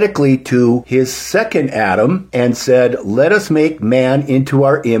prophetically to his second Adam and said, let us make man into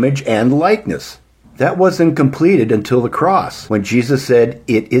our image and likeness. That wasn't completed until the cross, when Jesus said,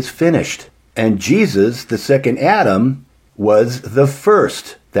 it is finished. And Jesus, the second Adam, was the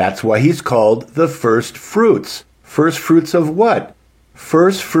first. That's why he's called the first fruits. First fruits of what?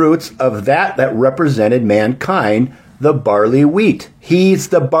 First fruits of that represented mankind, the barley wheat. He's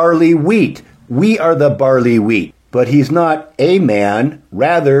the barley wheat. We are the barley wheat, but he's not a man,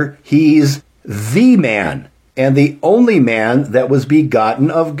 rather he's the man, and the only man that was begotten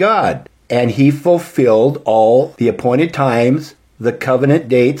of God. And he fulfilled all the appointed times, the covenant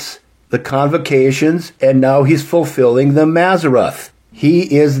dates, the convocations, and now he's fulfilling the Mazzaroth.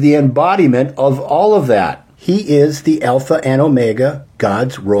 He is the embodiment of all of that. He is the Alpha and Omega,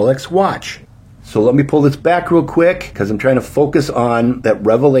 God's Rolex watch. So let me pull this back real quick because I'm trying to focus on that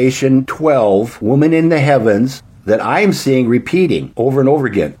Revelation 12, woman in the heavens, that I am seeing repeating over and over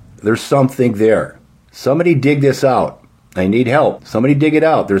again. There's something there. Somebody dig this out. I need help. Somebody dig it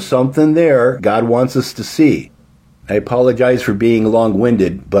out. There's something there God wants us to see. I apologize for being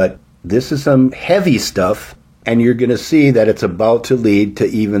long-winded, but this is some heavy stuff, and you're going to see that it's about to lead to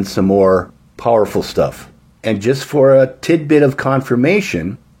even some more powerful stuff. And just for a tidbit of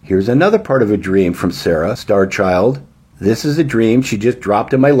confirmation, here's another part of a dream from Sarah, Star Child. This is a dream she just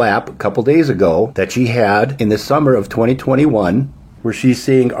dropped in my lap a couple days ago that she had in the summer of 2021, where she's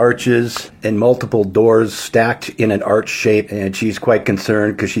seeing arches and multiple doors stacked in an arch shape, and she's quite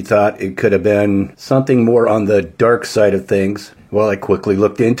concerned because she thought it could have been something more on the dark side of things. Well, I quickly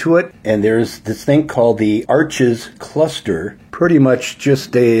looked into it, and there's this thing called the Arches Cluster, pretty much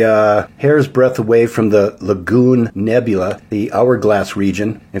just a hair's breadth away from the Lagoon Nebula, the Hourglass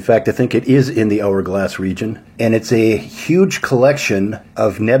region. In fact, I think it is in the Hourglass region. And it's a huge collection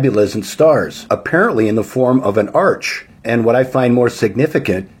of nebulas and stars, apparently in the form of an arch. And what I find more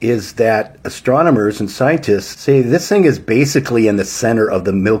significant is that astronomers and scientists say this thing is basically in the center of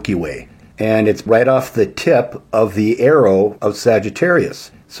the Milky Way. and it's right off the tip of the arrow of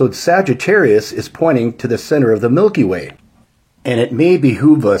Sagittarius. So Sagittarius is pointing to the center of the Milky Way. And it may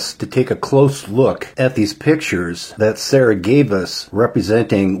behoove us to take a close look at these pictures that Sarah gave us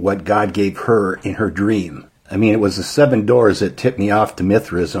representing what God gave her in her dream. I mean, it was the 7 doors that tipped me off to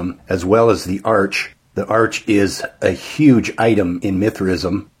Mithraism, as well as the arch. The arch is a huge item in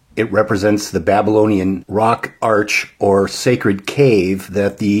Mithraism. It represents the Babylonian rock arch or sacred cave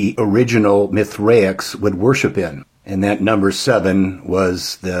that the original Mithraics would worship in. And that number 7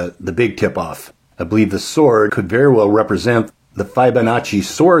 was the big tip-off. I believe the sword could very well represent the Fibonacci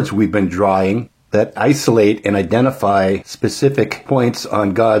swords we've been drawing that isolate and identify specific points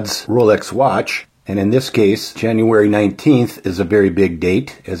on God's Rolex watch. And in this case, January 19th is a very big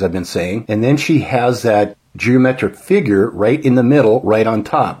date, as I've been saying. And then she has that geometric figure right in the middle, right on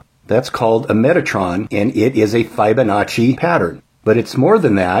top. That's called a Metatron, and it is a Fibonacci pattern. But it's more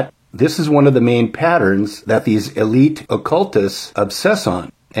than that. This is one of the main patterns that these elite occultists obsess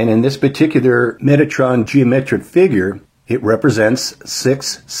on. And in this particular Metatron geometric figure, it represents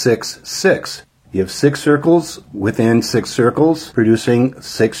 666. You have 6 circles within 6 circles, producing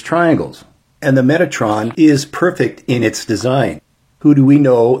 6 triangles. And the Metatron is perfect in its design. Who do we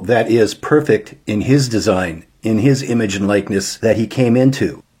know that is perfect in his design, in his image and likeness that he came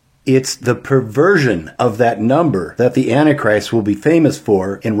into? It's the perversion of that number that the Antichrist will be famous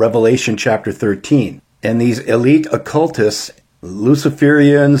for in Revelation chapter 13. And these elite occultists,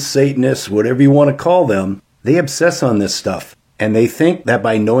 Luciferians, Satanists, whatever you want to call them, they obsess on this stuff, and they think that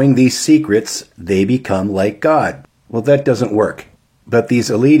by knowing these secrets, they become like God. Well, that doesn't work. But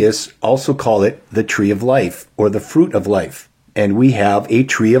these elitists also call it the tree of life, or the fruit of life. And we have a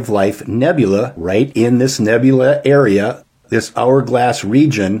tree of life nebula right in this nebula area, this hourglass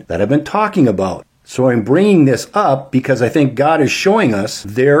region that I've been talking about. So I'm bringing this up because I think God is showing us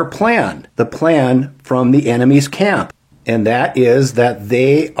their plan, the plan from the enemy's camp. And that is that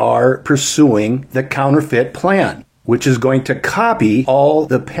they are pursuing the counterfeit plan, which is going to copy all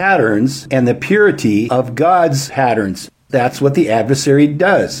the patterns and the purity of God's patterns. That's what the adversary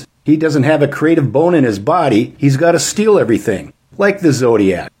does. He doesn't have a creative bone in his body. He's got to steal everything, like the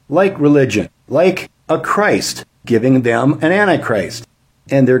zodiac, like religion, like a Christ, giving them an Antichrist.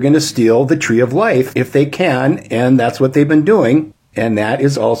 And they're going to steal the tree of life if they can, and that's what they've been doing. And that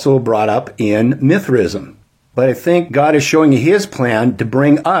is also brought up in Mithraism. But I think God is showing his plan to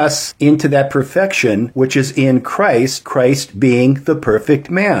bring us into that perfection, which is in Christ, Christ being the perfect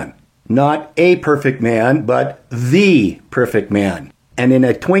man. Not a perfect man, but the perfect man. And in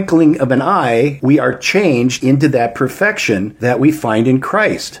a twinkling of an eye, we are changed into that perfection that we find in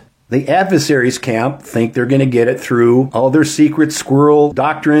Christ. The adversaries' camp think they're going to get it through all their secret squirrel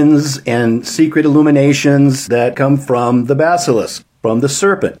doctrines and secret illuminations that come from the basilisk, from the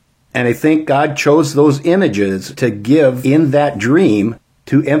serpent. And I think God chose those images to give in that dream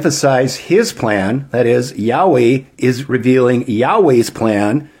to emphasize his plan. That is, Yahweh is revealing Yahweh's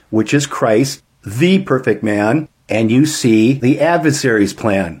plan, which is Christ, the perfect man. And you see the adversary's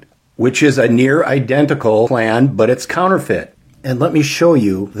plan, which is a near identical plan, but it's counterfeit. And let me show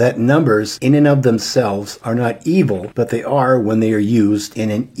you that numbers in and of themselves are not evil, but they are when they are used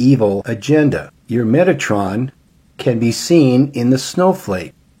in an evil agenda. Your Metatron can be seen in the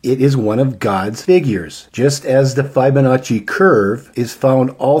snowflake. It is one of God's figures, just as the Fibonacci curve is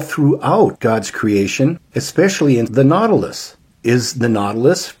found all throughout God's creation, especially in the Nautilus. Is the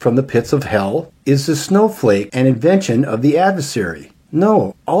Nautilus from the pits of hell? Is the snowflake an invention of the adversary?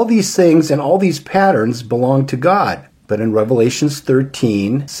 No, all these things and all these patterns belong to God. But in Revelation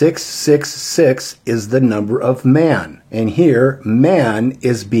 13, 666 is the number of man. And here, man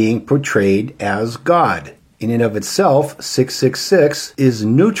is being portrayed as God. In and of itself, 666 is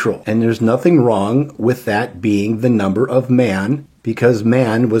neutral, and there's nothing wrong with that being the number of man, because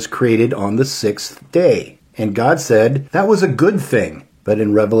man was created on the 6th day. And God said that was a good thing. But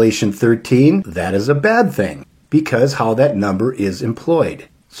in Revelation 13, that is a bad thing, because how that number is employed.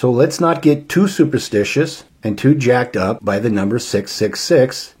 So let's not get too superstitious and too jacked up by the number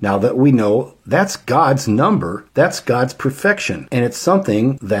 666, now that we know that's God's number, that's God's perfection, and it's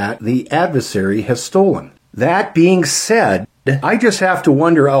something that the adversary has stolen. That being said, I just have to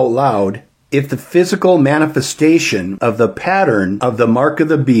wonder out loud if the physical manifestation of the pattern of the mark of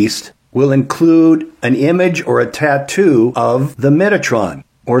the beast will include an image or a tattoo of the Metatron,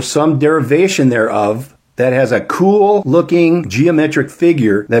 or some derivation thereof that has a cool-looking geometric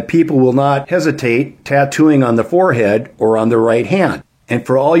figure that people will not hesitate tattooing on the forehead or on the right hand. And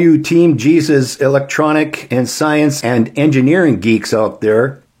for all you Team Jesus electronic and science and engineering geeks out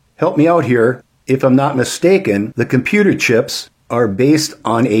there, help me out here. If I'm not mistaken, the computer chips are based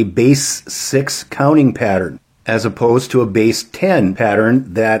on a base 6 counting pattern, as opposed to a base 10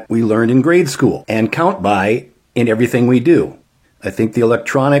 pattern that we learned in grade school and count by in everything we do. I think the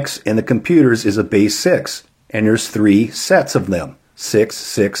electronics and the computers is a base 6, and there's 3 sets of them, 6,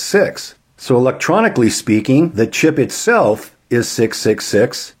 6, 6. So electronically speaking, the chip itself is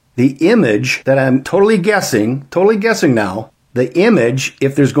 666. The image that I'm totally guessing now, the image,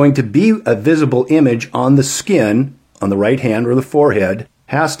 if there's going to be a visible image on the skin, on the right hand or the forehead,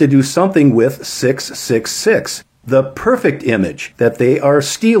 has to do something with 666, the perfect image that they are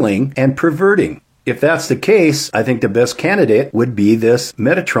stealing and perverting. If that's the case, I think the best candidate would be this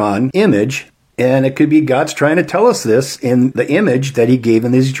Metatron image, and it could be God's trying to tell us this in the image that he gave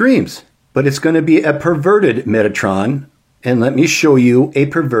in these dreams. But it's going to be a perverted Metatron, and let me show you a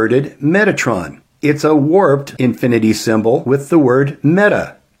perverted Metatron. It's a warped infinity symbol with the word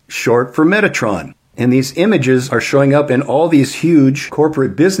meta, short for Metatron. And these images are showing up in all these huge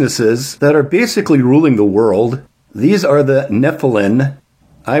corporate businesses that are basically ruling the world. These are the Nephilim,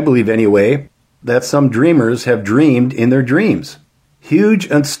 I believe anyway, that some dreamers have dreamed in their dreams.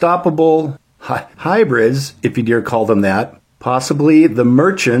 Huge, unstoppable hybrids, if you dare call them that, possibly the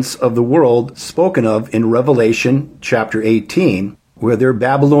merchants of the world spoken of in Revelation chapter 18, where their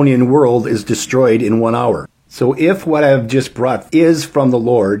Babylonian world is destroyed in 1 hour. So if what I've just brought is from the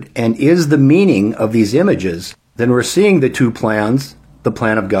Lord and is the meaning of these images, then we're seeing the 2 plans, the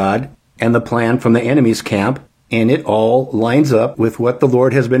plan of God and the plan from the enemy's camp, and it all lines up with what the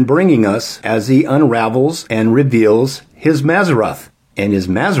Lord has been bringing us as he unravels and reveals his Mazzaroth. And his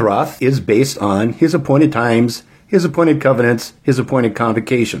Mazzaroth is based on his appointed times, his appointed covenants, his appointed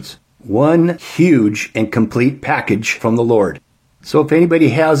convocations. One huge and complete package from the Lord. So if anybody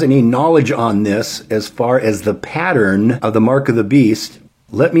has any knowledge on this as far as the pattern of the mark of the beast,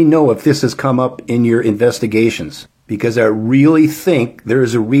 let me know if this has come up in your investigations, because I really think there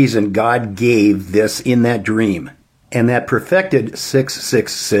is a reason God gave this in that dream. And that perfected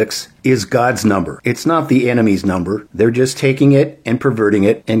 666 is God's number. It's not the enemy's number. They're just taking it and perverting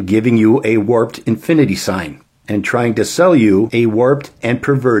it and giving you a warped infinity sign and trying to sell you a warped and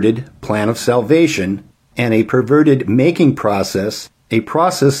perverted plan of salvation and a perverted making process, a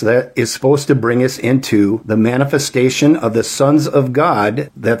process that is supposed to bring us into the manifestation of the sons of God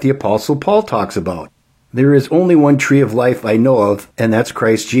that the Apostle Paul talks about. There is only one tree of life I know of, and that's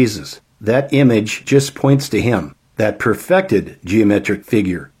Christ Jesus. That image just points to him, that perfected geometric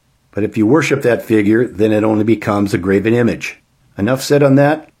figure. But if you worship that figure, then it only becomes a graven image. Enough said on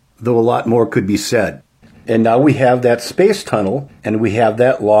that, though a lot more could be said. And now we have that space tunnel, and we have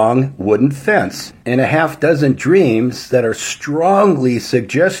that long wooden fence, and a half dozen dreams that are strongly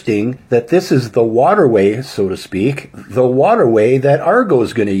suggesting that this is the waterway, so to speak, the waterway that Argo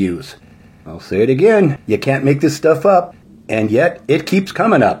is going to use. I'll say it again, you can't make this stuff up, and yet it keeps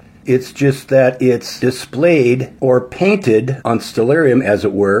coming up. It's just that it's displayed or painted on Stellarium, as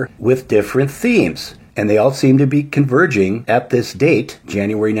it were, with different themes, and they all seem to be converging at this date,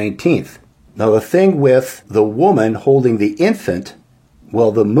 January 19th. Now, the thing with the woman holding the infant,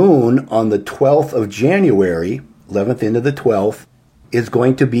 well, the moon on the 12th of January, 11th into the 12th, is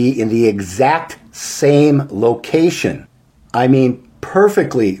going to be in the exact same location. I mean,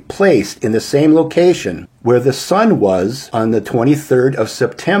 perfectly placed in the same location where the sun was on the 23rd of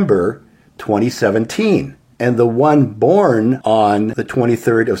September, 2017. And the one born on the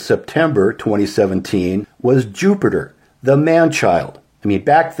 23rd of September, 2017, was Jupiter, the man-child. I mean,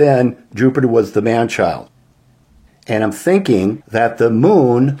 back then, Jupiter was the man-child. And I'm thinking that the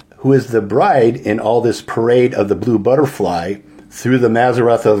moon, who is the bride in all this parade of the blue butterfly, through the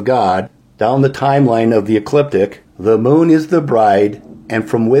Mazzaroth of God, down the timeline of the ecliptic, the moon is the bride, and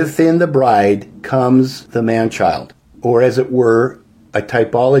from within the bride comes the man-child. Or as it were, a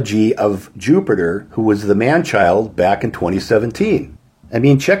typology of Jupiter, who was the man-child back in 2017. I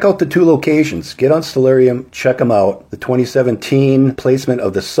mean, check out the 2 locations. Get on Stellarium, check them out. The 2017 placement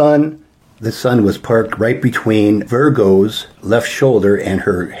of the sun. The sun was parked right between Virgo's left shoulder and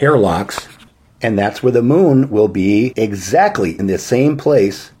her hair locks. And that's where the moon will be exactly in the same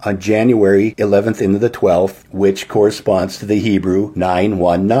place on January 11th into the 12th, which corresponds to the Hebrew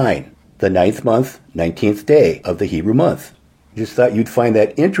 919, the 9th month, 19th day of the Hebrew month. Just thought you'd find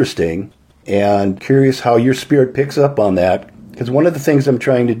that interesting and curious how your spirit picks up on that. Because one of the things I'm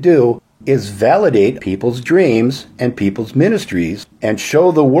trying to do is validate people's dreams and people's ministries and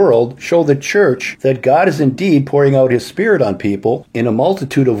show the world, show the church that God is indeed pouring out his Spirit on people in a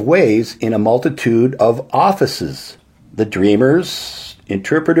multitude of ways, in a multitude of offices. The dreamers,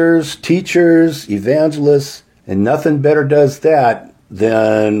 interpreters, teachers, evangelists, and nothing better does that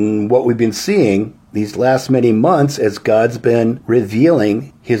than what we've been seeing these last many months as God's been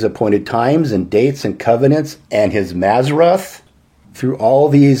revealing his appointed times and dates and covenants and his Mazzaroth through all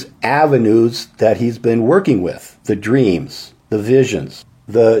these avenues that he's been working with. The dreams, the visions,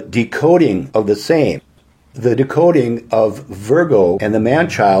 the decoding of the same, the decoding of Virgo and the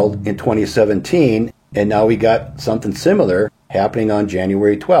man-child in 2017, and now we got something similar happening on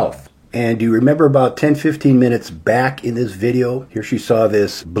January 12th. And do you remember about 10-15 minutes back in this video, here she saw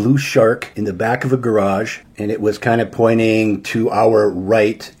this blue shark in the back of a garage, and it was kind of pointing to our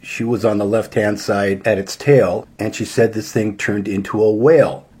right. She was on the left-hand side at its tail, and she said this thing turned into a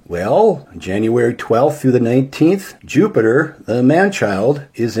whale. Well, January 12th through the 19th, Jupiter, the man-child,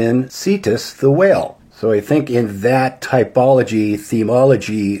 is in Cetus, the whale. So I think in that typology,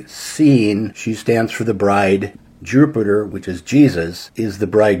 themology, scene, she stands for the bride. Jupiter, which is Jesus, is the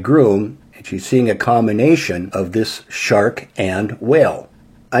bridegroom, and she's seeing a combination of this shark and whale.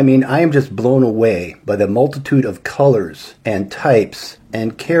 I mean, I am just blown away by the multitude of colors and types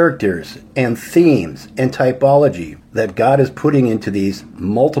and characters and themes and typology that God is putting into these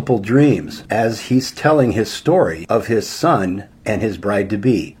multiple dreams as he's telling his story of his son and his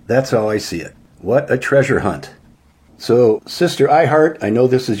bride-to-be. That's how I see it. What a treasure hunt. So, Sister iHeart, I know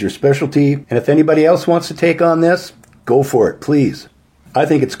this is your specialty, and if anybody else wants to take on this, go for it, please. I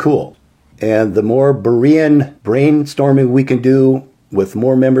think it's cool. And the more Berean brainstorming we can do with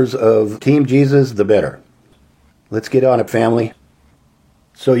more members of Team Jesus, the better. Let's get on it, family.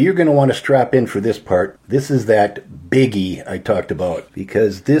 So you're going to want to strap in for this part. This is that biggie I talked about,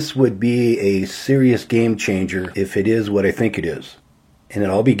 because this would be a serious game changer if it is what I think it is. And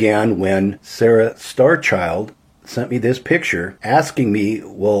it all began when Sarah Starchild sent me this picture asking me,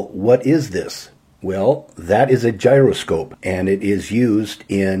 well, what is this? Well, that is a gyroscope, and it is used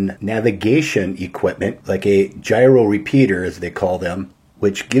in navigation equipment, like a gyro repeater, as they call them,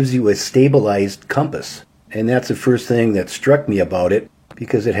 which gives you a stabilized compass. And that's the first thing that struck me about it,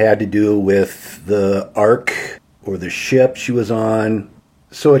 because it had to do with the ark or the ship she was on,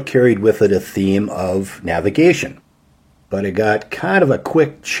 so it carried with it a theme of navigation. But I got kind of a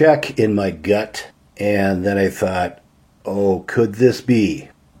quick check in my gut, and then I thought, oh, could this be?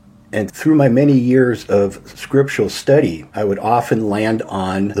 And through my many years of scriptural study, I would often land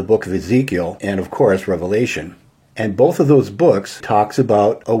on the book of Ezekiel and, of course, Revelation. And both of those books talks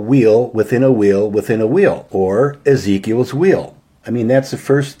about a wheel within a wheel within a wheel, or Ezekiel's wheel. I mean, that's the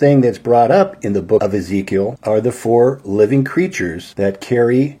first thing that's brought up in the book of Ezekiel are the 4 living creatures that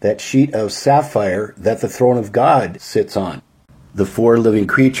carry that sheet of sapphire that the throne of God sits on. The 4 living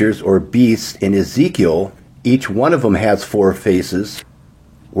creatures, or beasts, in Ezekiel, each one of them has 4 faces,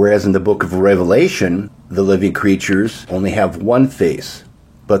 whereas in the book of Revelation, the living creatures only have 1 face,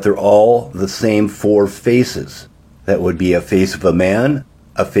 but they're all the same 4 faces. That would be a face of a man,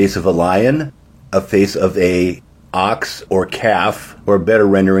 a face of a lion, a face of a ox or calf, or a better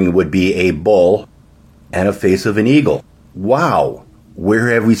rendering would be a bull, and a face of an eagle. Wow! Where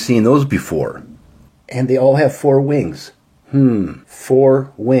have we seen those before? And they all have 4 wings.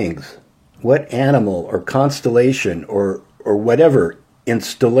 4 wings. What animal or constellation or whatever in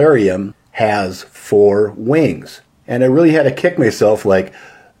Stellarium has 4 wings? And I really had to kick myself like,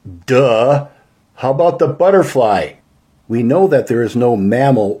 duh, how about the butterfly? We know that there is no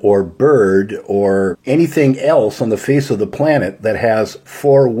mammal or bird or anything else on the face of the planet that has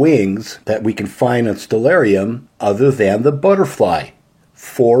 4 wings that we can find in Stellarium other than the butterfly.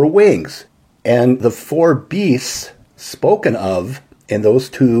 4 wings. And the 4 beasts spoken of in those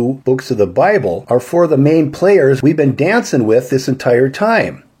 2 books of the Bible are 4 of the main players we've been dancing with this entire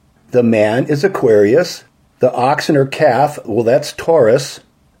time. The man is Aquarius. The oxen or calf, well, that's Taurus.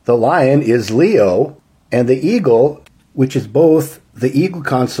 The lion is Leo. And the eagle, which is both the eagle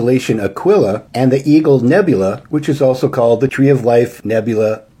constellation Aquila and the Eagle Nebula, which is also called the Tree of Life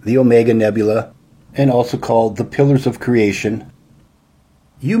Nebula, the Omega Nebula, and also called the Pillars of Creation.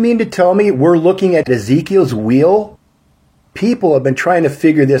 You mean to tell me we're looking at Ezekiel's wheel? People have been trying to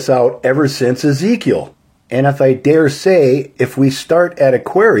figure this out ever since Ezekiel. And if I dare say, if we start at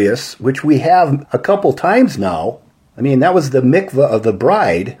Aquarius, which we have a couple times now, I mean, that was the mikvah of the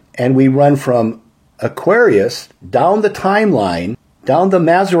bride, and we run from Aquarius down the timeline, down the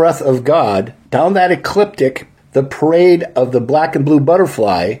Mazzaroth of God, down that ecliptic, the parade of the black and blue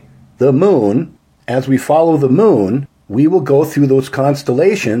butterfly, the moon. As we follow the moon, we will go through those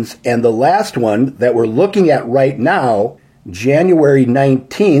constellations, and the last one that we're looking at right now, January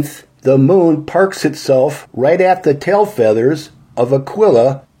 19th, the moon parks itself right at the tail feathers of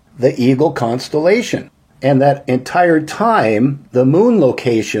Aquila, the eagle constellation. And that entire time, the moon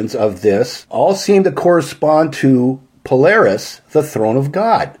locations of this all seem to correspond to Polaris, the throne of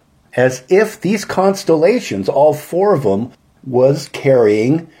God. as if these constellations, all four of them, was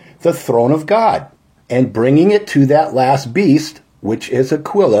carrying the throne of God and bringing it to that last beast, which is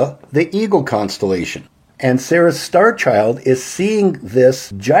Aquila, the eagle constellation. And Sarah's star child is seeing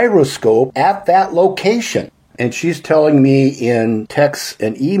this gyroscope at that location. And she's telling me in texts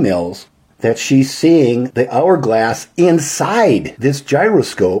and emails that she's seeing the hourglass inside this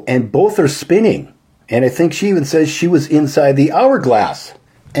gyroscope, and both are spinning. And I think she even says she was inside the hourglass.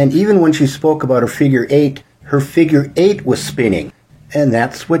 And even when she spoke about her figure eight was spinning. And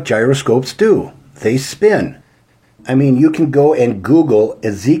that's what gyroscopes do. They spin. I mean, you can go and Google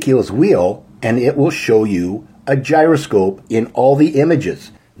Ezekiel's wheel, and it will show you a gyroscope in all the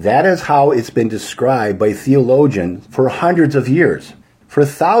images. That is how it's been described by theologians for hundreds of years, for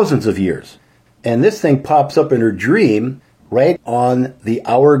thousands of years. And this thing pops up in her dream right on the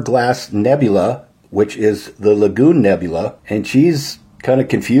Hourglass Nebula, which is the Lagoon Nebula, and she's kind of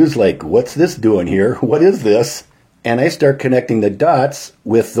confused, like, what's this doing here? What is this? And I start connecting the dots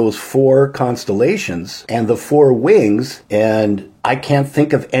with those four constellations and the four wings, and I can't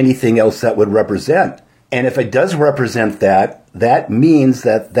think of anything else that would represent. And if it does represent that, that means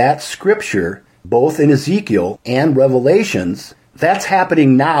that scripture, both in Ezekiel and Revelations, that's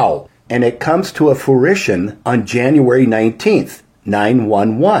happening now. And it comes to a fruition on January 19th,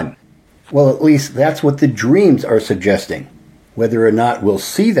 911. Well, at least that's what the dreams are suggesting. Whether or not we'll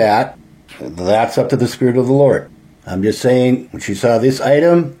see that, that's up to the Spirit of the Lord. I'm just saying, when she saw this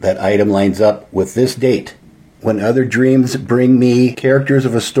item, that item lines up with this date. When other dreams bring me characters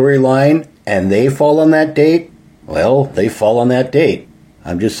of a storyline and they fall on that date, well, they fall on that date.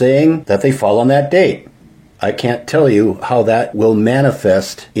 I'm just saying that they fall on that date. I can't tell you how that will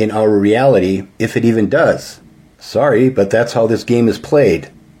manifest in our reality, if it even does. Sorry, but that's how this game is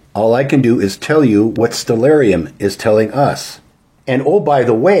played. All I can do is tell you what Stellarium is telling us. And oh, by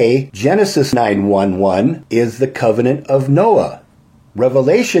the way, Genesis 9:1:1 is the covenant of Noah.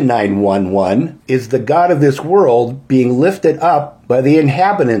 Revelation 9:1:1 is the God of this world being lifted up by the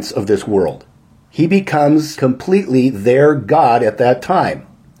inhabitants of this world. He becomes completely their God at that time.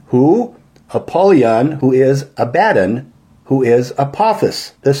 Who? Apollyon, who is Abaddon, who is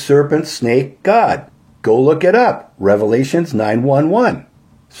Apophis, the serpent snake god. Go look it up. Revelations 9:1:1.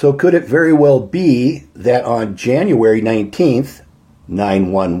 So could it very well be that on January 19th,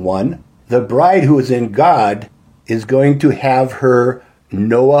 911, the bride who is in God is going to have her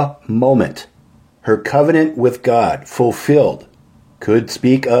Noah moment, her covenant with God fulfilled. Could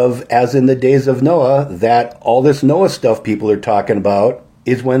speak of, as in the days of Noah, that all this Noah stuff people are talking about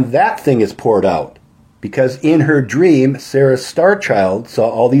is when that thing is poured out. Because in her dream, Sarah's star child saw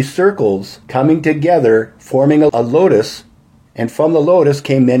all these circles coming together, forming a lotus, and from the lotus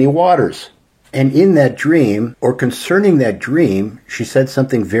came many waters. And in that dream, or concerning that dream, she said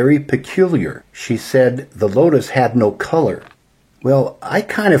something very peculiar. She said the lotus had no color. Well, I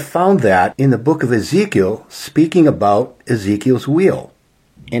kind of found that in the book of Ezekiel, speaking about Ezekiel's wheel.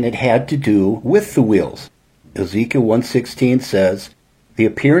 And it had to do with the wheels. Ezekiel 1:16 says, "The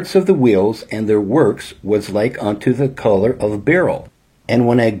appearance of the wheels and their works was like unto the color of beryl." And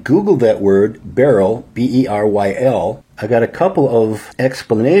when I Googled that word, beryl, B-E-R-Y-L, I got a couple of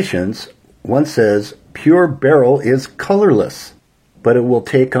explanations. One says, pure beryl is colorless, but it will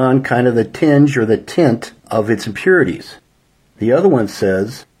take on kind of the tinge or the tint of its impurities. The other one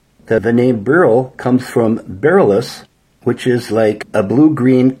says that the name beryl comes from beryllus, which is like a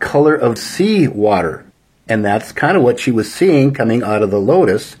blue-green color of sea water. And that's kind of what she was seeing coming out of the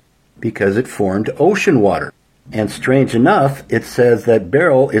lotus because it formed ocean water. And strange enough, it says that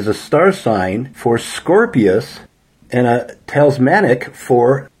beryl is a star sign for Scorpius and a talismanic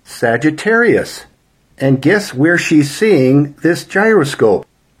for Sagittarius. And guess where she's seeing this gyroscope?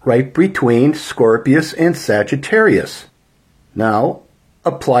 Right between Scorpius and Sagittarius. Now,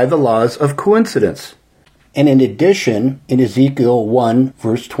 apply the laws of coincidence. And in addition, in Ezekiel 1,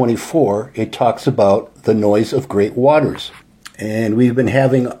 verse 24, it talks about the noise of great waters. And we've been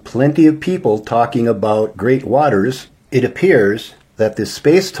having plenty of people talking about great waters. It appears that this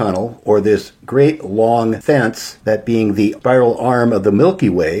space tunnel, or this great long fence, that being the spiral arm of the Milky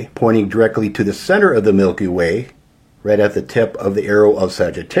Way, pointing directly to the center of the Milky Way, right at the tip of the arrow of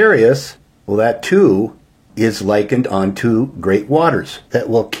Sagittarius, well, that too is likened onto great waters that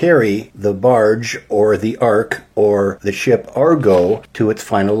will carry the barge or the ark or the ship Argo to its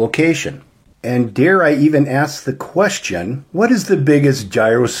final location. And dare I even ask the question, what is the biggest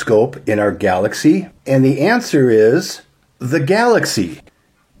gyroscope in our galaxy? And the answer is the galaxy.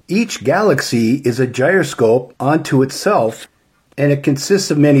 Each galaxy is a gyroscope unto itself, and it consists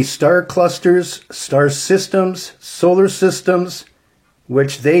of many star clusters, star systems, solar systems,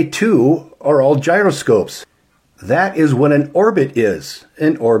 which they too are all gyroscopes. That is what an orbit is.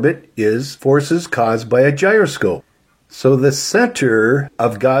 An orbit is forces caused by a gyroscope. So the center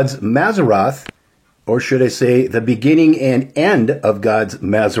of God's Maseroth, or should I say the beginning and end of God's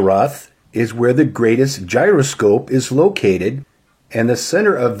Maseroth, is where the greatest gyroscope is located, and the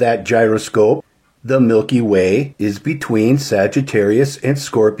center of that gyroscope, the Milky Way, is between Sagittarius and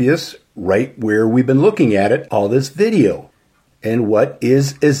Scorpius, right where we've been looking at it all this video. And what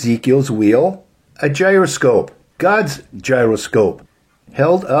is Ezekiel's wheel? A gyroscope. God's gyroscope,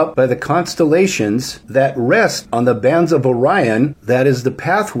 held up by the constellations that rest on the bands of Orion. That is the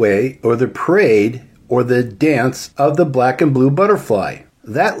pathway or the parade or the dance of the black and blue butterfly.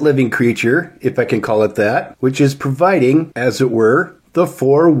 That living creature, if I can call it that, which is providing, as it were, the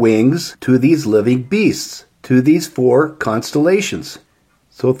four wings to these living beasts, to these four constellations.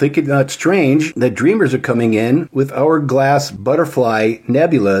 So think it not strange that dreamers are coming in with hourglass butterfly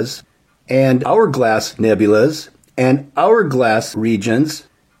nebulas and hourglass nebulas and hourglass regions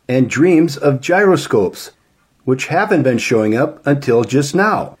and dreams of gyroscopes, which haven't been showing up until just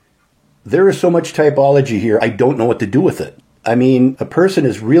now. There is so much typology here, I don't know what to do with it. I mean, a person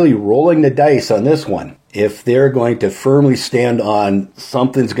is really rolling the dice on this one if they're going to firmly stand on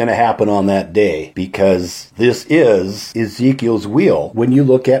something's going to happen on that day, because this is Ezekiel's wheel when you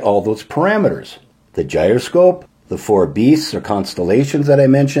look at all those parameters. The gyroscope, the four beasts or constellations that I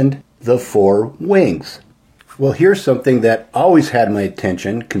mentioned, the four wings. Well, here's something that always had my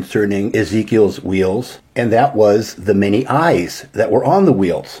attention concerning Ezekiel's wheels, and that was the many eyes that were on the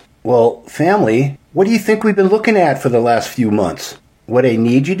wheels. Well, family, what do you think we've been looking at for the last few months? What I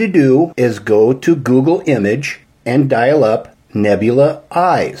need you to do is go to Google Image and dial up nebula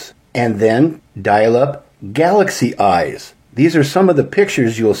eyes, and then dial up galaxy eyes. These are some of the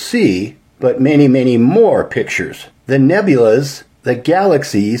pictures you'll see, but many, many more pictures. The nebulas, the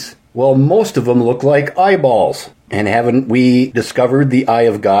galaxies, well, most of them look like eyeballs. And haven't we discovered the eye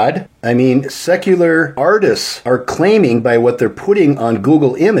of God? I mean, secular artists are claiming by what they're putting on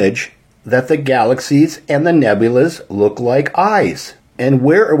Google Image that the galaxies and the nebulas look like eyes. And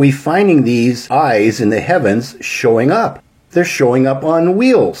where are we finding these eyes in the heavens showing up? They're showing up on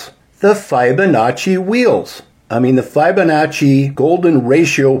wheels. The Fibonacci wheels. I mean, the Fibonacci golden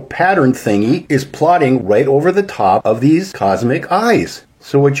ratio pattern thingy is plotting right over the top of these cosmic eyes.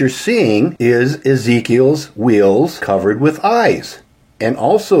 So what you're seeing is Ezekiel's wheels covered with eyes. And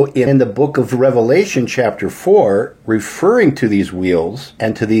also in the book of Revelation chapter 4, referring to these wheels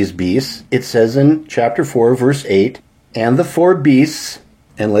and to these beasts, it says in chapter 4 verse 8, and the four beasts,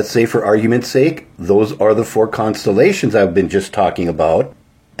 and let's say for argument's sake, those are the four constellations I've been just talking about,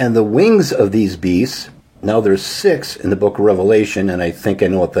 and the wings of these beasts, now there's 6 in the book of Revelation, and I think I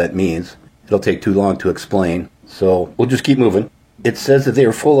know what that means. It'll take too long to explain, so we'll just keep moving. It says that they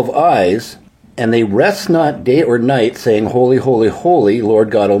are full of eyes, and they rest not day or night, saying, Holy, holy, holy,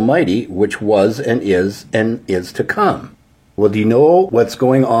 Lord God Almighty, which was and is to come. Well, do you know what's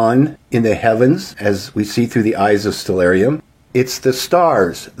going on in the heavens as we see through the eyes of Stellarium? It's the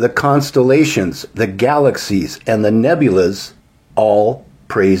stars, the constellations, the galaxies, and the nebulas all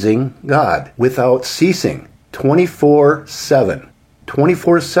praising God without ceasing, 24/7.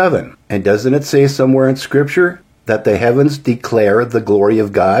 24/7. And doesn't it say somewhere in Scripture that the heavens declare the glory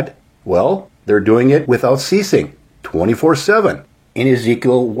of God? Well, they're doing it without ceasing, 24/7. In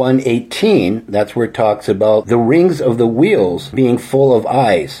Ezekiel 1:18, that's where it talks about the rings of the wheels being full of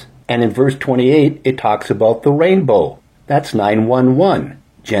eyes. And in verse 28, it talks about the rainbow. That's 9:1:1.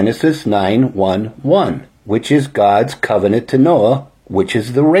 Genesis 9:1:1, which is God's covenant to Noah, which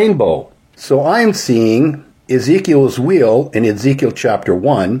is the rainbow. So I'm seeing Ezekiel's wheel in Ezekiel chapter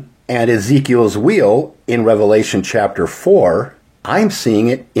 1, and Ezekiel's wheel in Revelation chapter 4, I'm seeing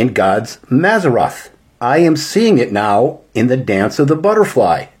it in God's Maseroth. I am seeing it now in the dance of the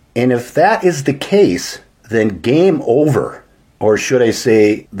butterfly. And if that is the case, then game over. Or should I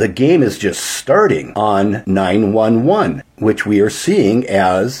say, the game is just starting on 9/1/1, which we are seeing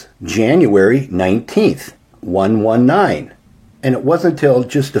as January 19th, 119. And it wasn't until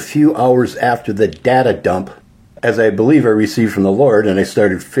just a few hours after the data dump, as I believe I received from the Lord, and I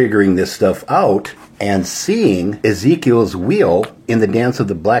started figuring this stuff out and seeing Ezekiel's wheel in the dance of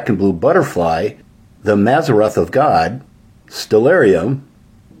the black and blue butterfly, the Maseroth of God, Stellarium,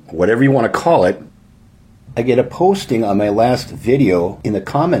 whatever you want to call it. I get a posting on my last video in the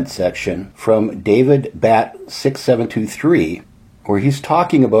comment section from David Bat 6723, where he's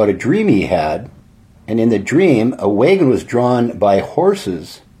talking about a dream he had, and in the dream, a wagon was drawn by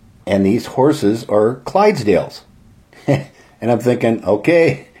horses, and these horses are Clydesdales. And I'm thinking,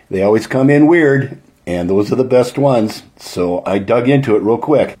 okay, they always come in weird. And those are the best ones, so I dug into it real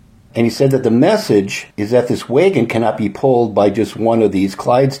quick. And he said that the message is that this wagon cannot be pulled by just one of these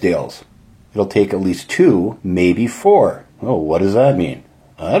Clydesdales. It'll take at least 2, maybe 4. Oh, what does that mean?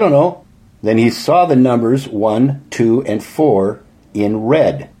 I don't know. Then he saw the numbers 1, 2, and 4 in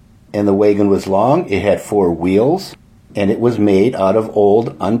red. And the wagon was long, it had 4 wheels, and it was made out of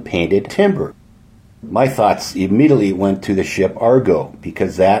old, unpainted timber. My thoughts immediately went to the ship Argo,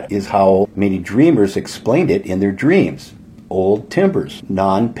 because that is how many dreamers explained it in their dreams. Old timbers,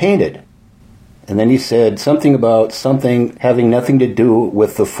 non-painted. And then he said something about something having nothing to do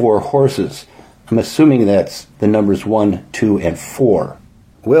with the 4 horses. I'm assuming that's the numbers 1, 2, and 4.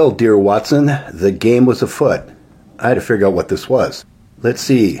 Well, dear Watson, the game was afoot. I had to figure out what this was. Let's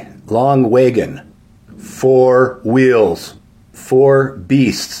see. Long wagon. 4 wheels. 4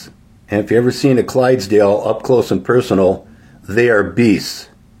 beasts. And if you've ever seen a Clydesdale up close and personal, they are beasts.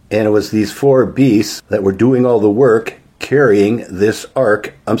 And it was these 4 beasts that were doing all the work carrying this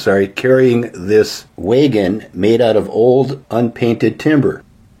wagon made out of old, unpainted timber.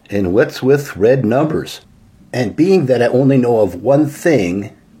 And what's with red numbers? And being that I only know of one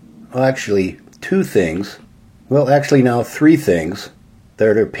thing, well, actually 2 things, well, actually now 3 things,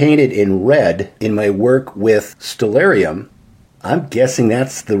 that are painted in red in my work with stellarium, I'm guessing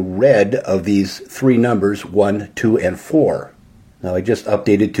that's the red of these 3 numbers, 1, 2, and 4. Now I just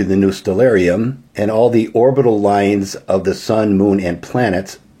updated to the new stellarium, and all the orbital lines of the sun, moon, and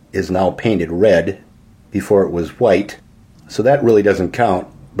planets is now painted red. Before it was white, so that really doesn't count.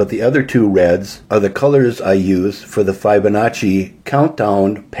 But the other 2 reds are the colors I use for the Fibonacci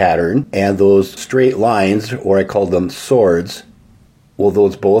countdown pattern and those straight lines, or I call them swords. Well,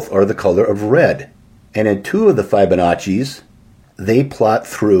 those both are the color of red. And in 2 of the Fibonaccis, they plot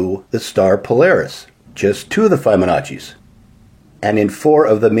through the star Polaris. Just 2 of the Fibonaccis. And in 4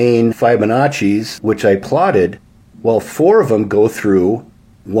 of the main Fibonaccis, which I plotted, well, 4 of them go through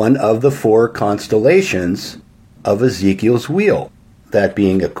one of the 4 constellations of Ezekiel's wheel. That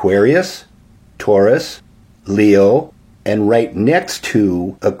being Aquarius, Taurus, Leo, and right next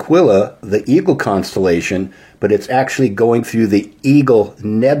to Aquila, the Eagle constellation, but it's actually going through the Eagle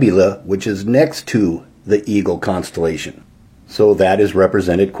Nebula, which is next to the Eagle constellation. So that is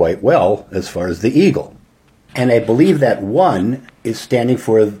represented quite well as far as the eagle. And I believe that 1 is standing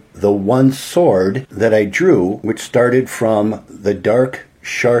for the 1 sword that I drew, which started from the Dark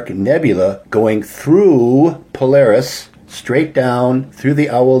Shark Nebula, going through Polaris, straight down through the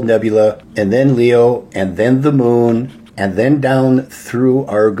Owl Nebula, and then Leo, and then the Moon, and then down through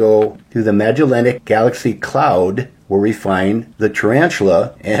Argo, through the Magellanic Galaxy Cloud, where we find the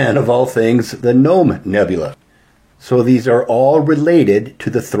Tarantula, and of all things, the Gnome Nebula. So these are all related to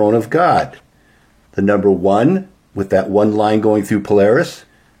the throne of God. The number 1, with that 1 line going through Polaris.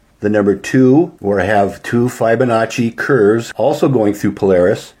 The number 2, where I have 2 Fibonacci curves also going through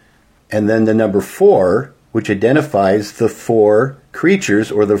Polaris. And then the number 4, which identifies the 4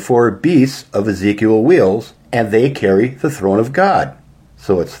 creatures or the 4 beasts of Ezekiel wheels, and they carry the throne of God.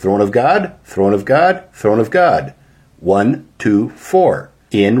 So it's throne of God, throne of God, throne of God. 1, 2, 4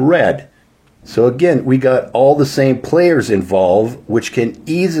 in red. So again, we got all the same players involved, which can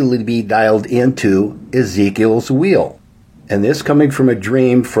easily be dialed into Ezekiel's wheel. And this coming from a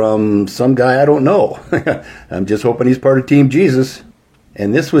dream from some guy I don't know. I'm just hoping he's part of Team Jesus.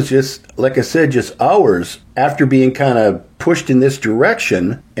 And this was just, like I said, just hours after being kind of pushed in this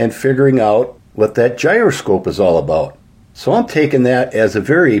direction and figuring out what that gyroscope is all about. So I'm taking that as a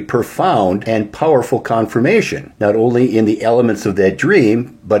very profound and powerful confirmation, not only in the elements of that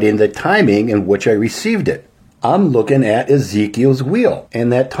dream, but in the timing in which I received it. I'm looking at Ezekiel's wheel, and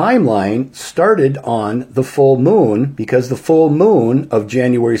that timeline started on the full moon, because the full moon of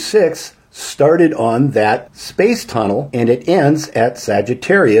January 6th started on that space tunnel, and it ends at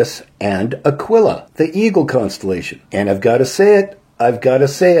Sagittarius and Aquila, the Eagle constellation. And I've got to say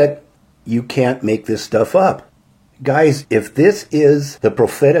it, you can't make this stuff up. Guys, if this is the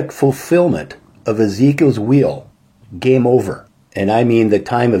prophetic fulfillment of Ezekiel's wheel, game over. And I mean the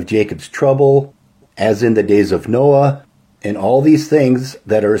time of Jacob's trouble, as in the days of Noah, and all these things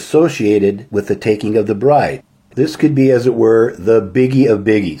that are associated with the taking of the bride. This could be, as it were, the biggie of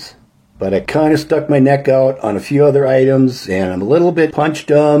biggies. But I kind of stuck my neck out on a few other items, and I'm a little bit punch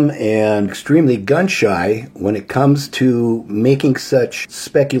dumb and extremely gun shy when it comes to making such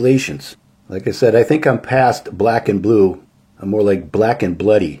speculations. Like I said, I think I'm past black and blue. I'm more like black and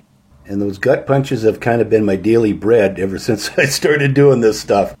bloody. And those gut punches have kind of been my daily bread ever since I started doing this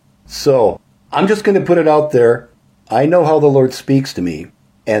stuff. So, I'm just going to put it out there. I know how the Lord speaks to me.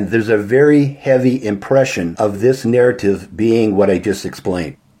 And there's a very heavy impression of this narrative being what I just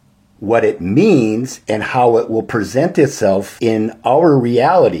explained. what it means and how it will present itself in our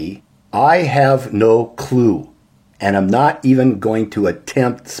reality, I have no clue. And I'm not even going to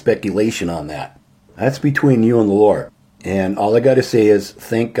attempt speculation on that. That's between you and the Lord. And all I got to say is,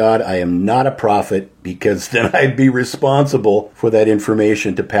 thank God I am not a prophet, because then I'd be responsible for that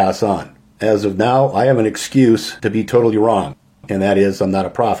information to pass on. As of now, I have an excuse to be totally wrong, and that is I'm not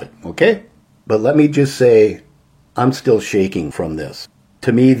a prophet, okay? But let me just say, I'm still shaking from this.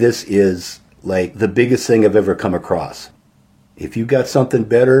 To me, this is like the biggest thing I've ever come across. If you got something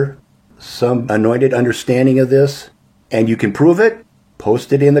better, some anointed understanding of this, and you can prove it,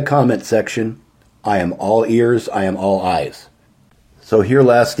 post it in the comment section. I am all ears, I am all eyes. So here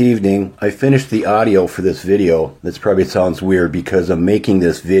last evening, I finished the audio for this video. This probably sounds weird because I'm making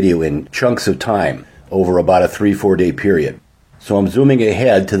this video in chunks of time over about a 3-4 day period. So I'm zooming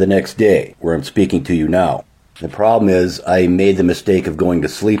ahead to the next day where I'm speaking to you now. The problem is I made the mistake of going to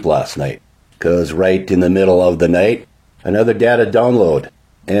sleep last night, because right in the middle of the night, another data download.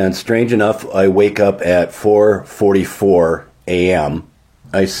 And strange enough, I wake up at 4:44 a.m.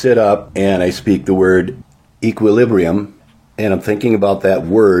 I sit up and I speak the word equilibrium, and I'm thinking about that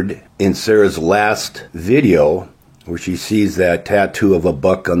word in Sarah's last video where she sees that tattoo of a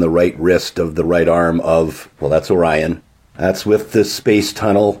buck on the right wrist of the right arm of, well, that's Orion. That's with the space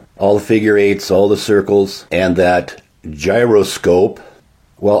tunnel, all the figure eights, all the circles, and that gyroscope.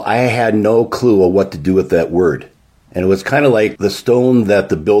 Well, I had no clue of what to do with that word. And it was kind of like the stone that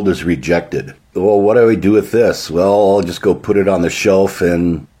the builders rejected. Well, what do we do with this? Well, I'll just go put it on the shelf,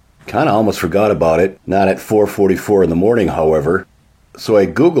 and kind of almost forgot about it. Not at 4:44 in the morning, however. So I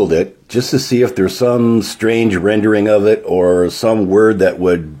Googled it just to see if there's some strange rendering of it or some word that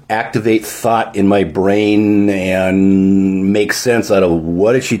would activate thought in my brain and make sense out of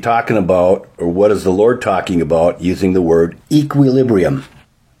what is she talking about, or what is the Lord talking about using the word equilibrium.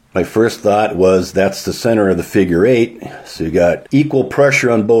 My first thought was that's the center of the figure eight. So you got equal pressure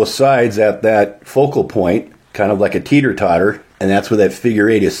on both sides at that focal point, kind of like a teeter-totter. And that's where that figure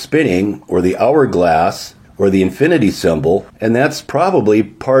eight is spinning, or the hourglass, or the infinity symbol. And that's probably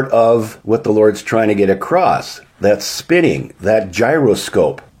part of what the Lord's trying to get across. That spinning, that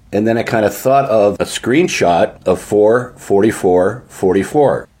gyroscope. And then I kind of thought of a screenshot of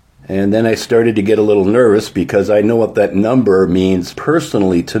 4:44:44. And then I started to get a little nervous because I know what that number means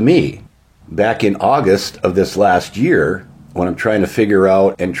personally to me. Back in August of this last year, when I'm trying to figure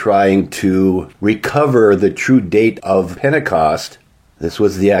out and trying to recover the true date of Pentecost, this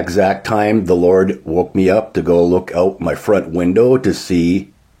was the exact time the Lord woke me up to go look out my front window to see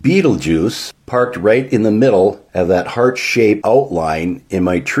Beetlejuice parked right in the middle of that heart-shaped outline in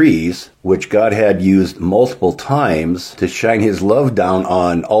my trees, which God had used multiple times to shine his love down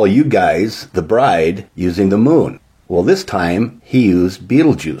on all you guys, the bride, using the moon. Well, this time he used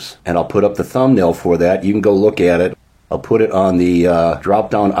Beetlejuice, and I'll put up the thumbnail for that. You can go look at it. I'll put it on the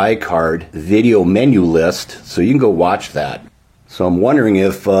drop-down iCard video menu list, so you can go watch that. So I'm wondering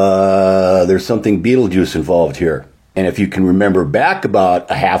if there's something Beetlejuice involved here. And if you can remember back about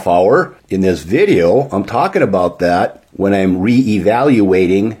a half hour in this video, I'm talking about that when I'm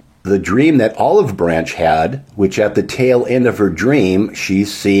re-evaluating the dream that Olive Branch had, which at the tail end of her dream,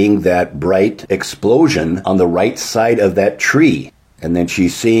 she's seeing that bright explosion on the right side of that tree. And then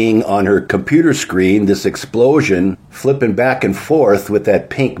she's seeing on her computer screen this explosion flipping back and forth with that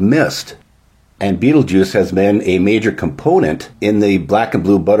pink mist. And Beetlejuice has been a major component in the Black and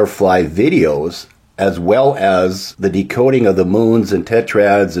Blue Butterfly videos, as well as the decoding of the moons and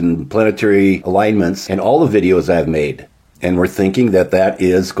tetrads and planetary alignments and all the videos I've made. And we're thinking that that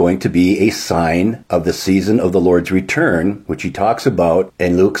is going to be a sign of the season of the Lord's return, which he talks about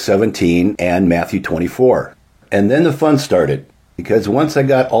in Luke 17 and Matthew 24. And then the fun started, because once I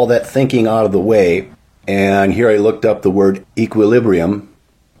got all that thinking out of the way, and here I looked up the word equilibrium,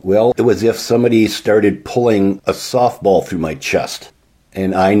 well, it was as if somebody started pulling a softball through my chest.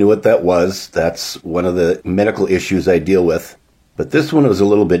 And I knew what that was. That's one of the medical issues I deal with. But this one was a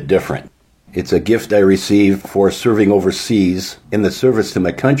little bit different. It's a gift I received for serving overseas in the service to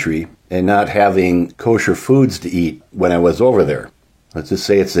my country and not having kosher foods to eat when I was over there. Let's just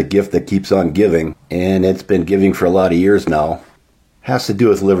say it's a gift that keeps on giving, and it's been giving for a lot of years now. Has to do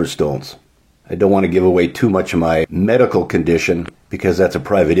with liver stones. I don't want to give away too much of my medical condition because that's a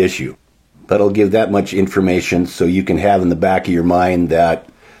private issue. But I'll give that much information so you can have in the back of your mind that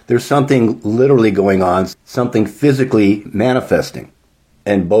there's something literally going on, something physically manifesting.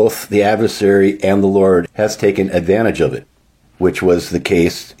 And both the adversary and the Lord has taken advantage of it, which was the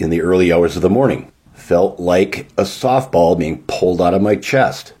case in the early hours of the morning. Felt like a softball being pulled out of my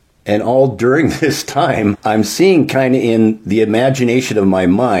chest. And all during this time, I'm seeing kind of in the imagination of my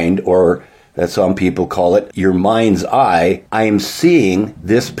mind, or as some people call it, your mind's eye, I am seeing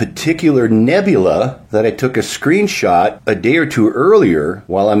this particular nebula that I took a screenshot a day or two earlier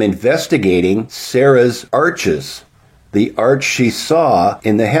while I'm investigating Sarah's arches, the arch she saw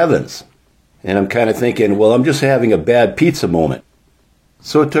in the heavens. And I'm kind of thinking, well, I'm just having a bad pizza moment.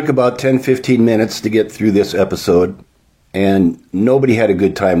 So it took about 10-15 minutes to get through this episode, and nobody had a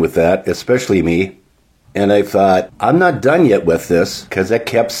good time with that, especially me. And I thought, I'm not done yet with this, because I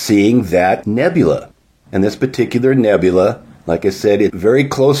kept seeing that nebula. And this particular nebula, like I said, it's very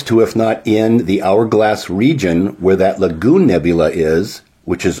close to, if not in, the Hourglass region where that Lagoon Nebula is,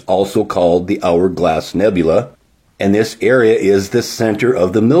 which is also called the Hourglass Nebula. And this area is the center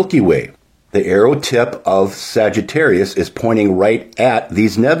of the Milky Way. The arrow tip of Sagittarius is pointing right at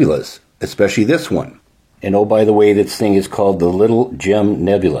these nebulas, especially this one. And oh, by the way, this thing is called the Little Gem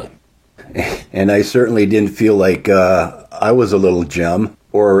Nebula. And I certainly didn't feel like I was a little gem,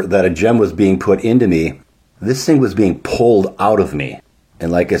 or that a gem was being put into me. This thing was being pulled out of me.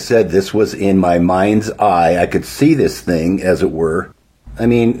 And like I said, this was in my mind's eye. I could see this thing, as it were. I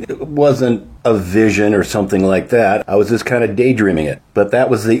mean, it wasn't a vision or something like that. I was just kind of daydreaming it. But that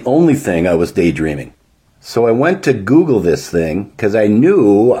was the only thing I was daydreaming. So I went to Google this thing because I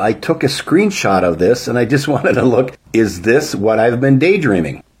knew I took a screenshot of this and I just wanted to look, is this what I've been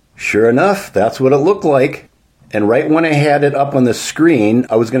daydreaming? Sure enough, that's what it looked like. And right when I had it up on the screen,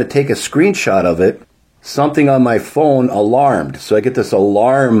 I was going to take a screenshot of it. Something on my phone alarmed. So I get this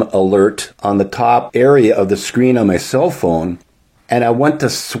alarm alert on the top area of the screen on my cell phone. And I went to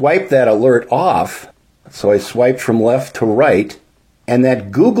swipe that alert off. So I swiped from left to right. And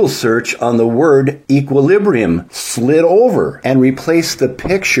that Google search on the word equilibrium slid over and replaced the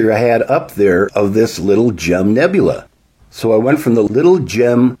picture I had up there of this Little Gem Nebula. So I went from the Little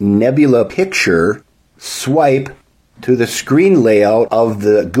Gem Nebula picture, swipe, to the screen layout of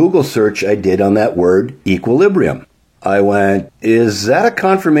the Google search I did on that word equilibrium. I went, is that a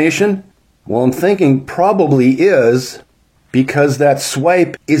confirmation? Well, I'm thinking probably is, because that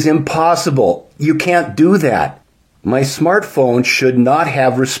swipe is impossible. You can't do that. My smartphone should not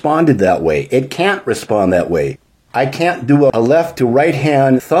have responded that way. It can't respond that way. I can't do a left to right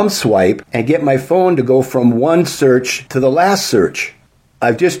hand thumb swipe and get my phone to go from one search to the last search.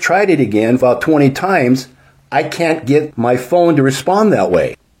 I've just tried it again about 20 times. I can't get my phone to respond that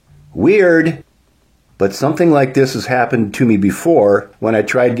way. Weird. But something like this has happened to me before when I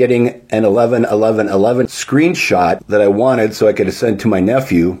tried getting an 11-11-11 screenshot that I wanted so I could send to my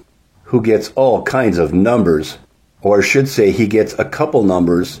nephew, who gets all kinds of numbers. Or I should say he gets a couple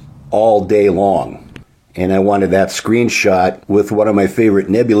numbers all day long. And I wanted that screenshot with one of my favorite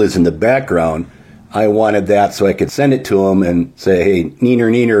nebulas in the background. I wanted that so I could send it to him and say, hey,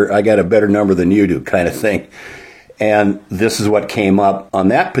 neener, I got a better number than you do, kind of thing. And this is what came up on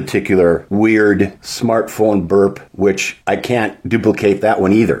that particular weird smartphone burp, which I can't duplicate that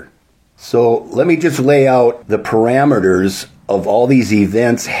one either. So let me just lay out the parameters of all these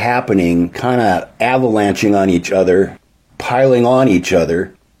events happening, kind of avalanching on each other, piling on each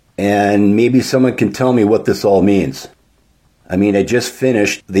other, and maybe someone can tell me what this all means. I mean, I just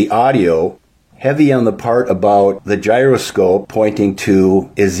finished the audio, heavy on the part about the gyroscope pointing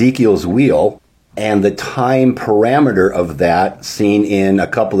to Ezekiel's wheel, and the time parameter of that, seen in a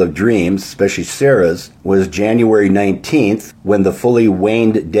couple of dreams, especially Sarah's, was January 19th, when the fully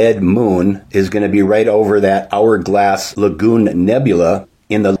waned dead moon is going to be right over that Hourglass Lagoon Nebula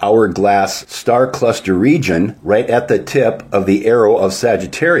in the Hourglass star cluster region, right at the tip of the arrow of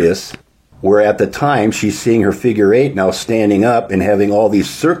Sagittarius, where at the time she's seeing her figure eight now standing up and having all these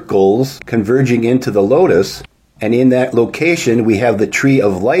circles converging into the lotus. And in that location, we have the Tree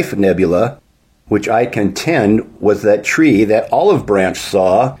of Life Nebula, which I contend was that tree that Olive Branch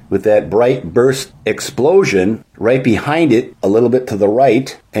saw with that bright burst explosion right behind it, a little bit to the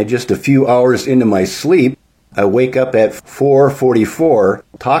right. And just a few hours into my sleep, I wake up at 4:44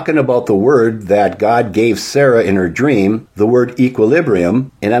 talking about the word that God gave Sarah in her dream, the word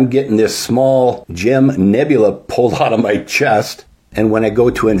equilibrium, and I'm getting this small gem nebula pulled out of my chest. And when I go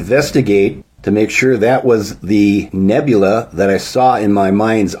to investigate to make sure that was the nebula that I saw in my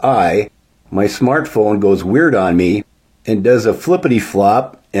mind's eye, my smartphone goes weird on me and does a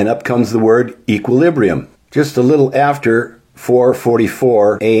flippity-flop, and up comes the word equilibrium, just a little after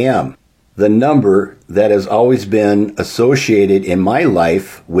 4:44 a.m., the number that has always been associated in my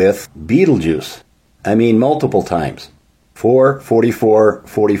life with Beetlejuice. I mean, multiple times.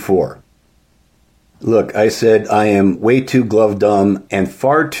 4:44:44. Look, I said I am way too glove dumb and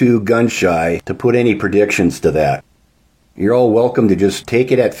far too gun shy to put any predictions to that. You're all welcome to just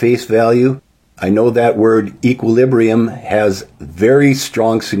take it at face value. I know that word equilibrium has very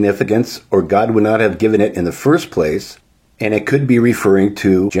strong significance, or God would not have given it in the first place. And it could be referring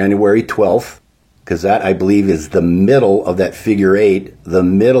to January 12th, because that, I believe, is the middle of that figure 8, the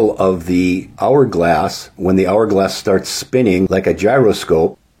middle of the hourglass, when the hourglass starts spinning like a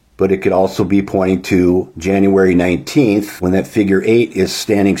gyroscope. But it could also be pointing to January 19th, when that figure 8 is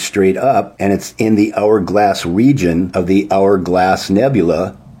standing straight up, and it's in the hourglass region of the Hourglass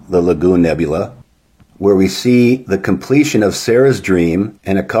Nebula, the Lagoon Nebula, where we see the completion of Sarah's dream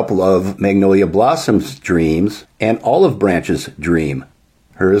and a couple of Magnolia Blossom's dreams and Olive Branch's dream,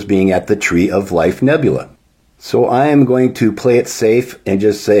 hers being at the Tree of Life Nebula. So I am going to play it safe and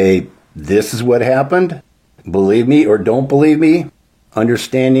just say, this is what happened. Believe me or don't believe me,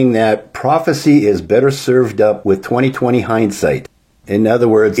 understanding that prophecy is better served up with 20/20 hindsight. In other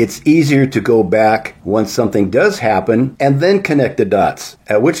words, it's easier to go back once something does happen and then connect the dots,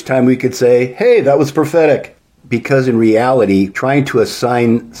 at which time we could say, hey, that was prophetic. Because in reality, trying to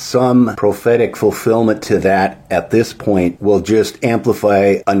assign some prophetic fulfillment to that at this point will just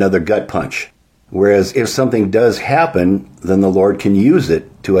amplify another gut punch. Whereas if something does happen, then the Lord can use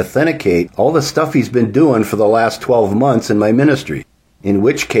it to authenticate all the stuff he's been doing for the last 12 months in my ministry. In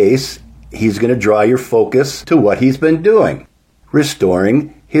which case, he's going to draw your focus to what he's been doing.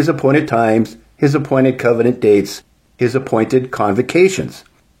 Restoring his appointed times, his appointed covenant dates, his appointed convocations,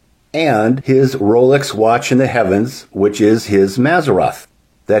 and his Rolex watch in the heavens, which is his Mazzaroth,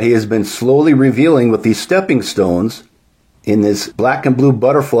 that he has been slowly revealing with these stepping stones in this black and blue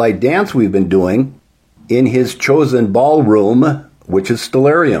butterfly dance we've been doing in his chosen ballroom, which is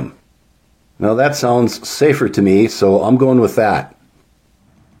Stellarium. Now that sounds safer to me, so I'm going with that.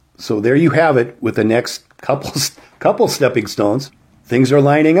 So there you have it with the next couple stepping stones. Things are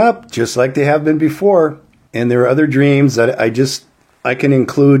lining up just like they have been before. And there are other dreams that I can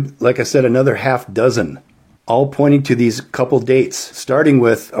include, like I said, another half dozen, all pointing to these couple dates, starting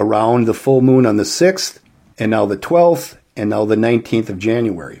with around the full moon on the 6th, and now the 12th, and now the 19th of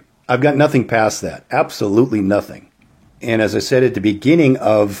January. I've got nothing past that. Absolutely nothing. And as I said at the beginning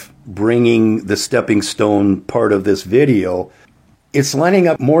of bringing the stepping stone part of this video, it's lining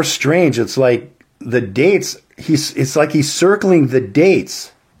up more strange. It's like the dates, it's like he's circling the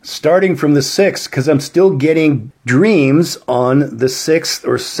dates starting from the 6th, because I'm still getting dreams on the 6th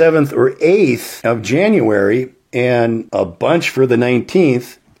or 7th or 8th of January, and a bunch for the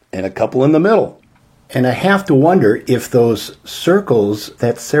 19th, and a couple in the middle. And I have to wonder if those circles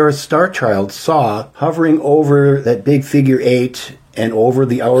that Sarah Starchild saw hovering over that big figure 8 and over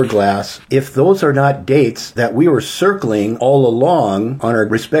the hourglass, if those are not dates that we were circling all along on our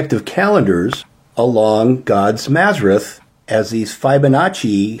respective calendars along God's Mazzaroth, as these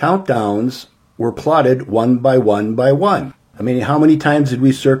Fibonacci countdowns were plotted one by one by one. I mean, how many times did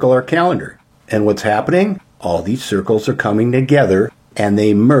we circle our calendar? And what's happening? All these circles are coming together, and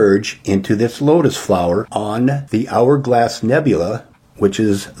they merge into this lotus flower on the Hourglass Nebula, which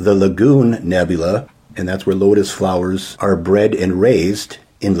is the Lagoon Nebula, and that's where lotus flowers are bred and raised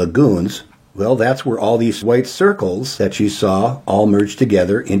in lagoons. Well, that's where all these white circles that you saw all merge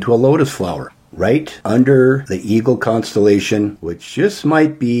together into a lotus flower, right under the Eagle constellation, which just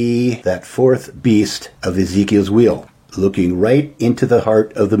might be that fourth beast of Ezekiel's wheel, looking right into the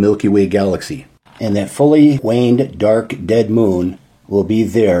heart of the Milky Way galaxy. And that fully waned dark dead moon will be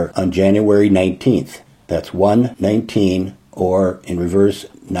there on January 19th. That's 119, or in reverse,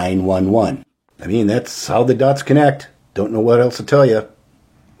 911. I mean, that's how the dots connect. Don't know what else to tell you.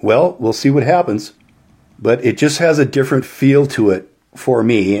 Well, we'll see what happens. But it just has a different feel to it for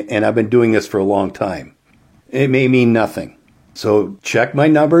me, and I've been doing this for a long time. It may mean nothing. So check my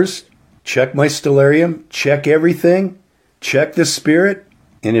numbers, check my stellarium, check everything, check the spirit.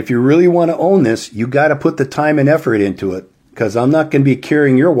 And if you really want to own this, you got to put the time and effort into it, because I'm not going to be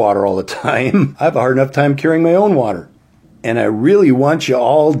carrying your water all the time. I have a hard enough time carrying my own water. And I really want you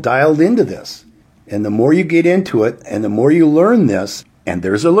all dialed into this. And the more you get into it, and the more you learn this, and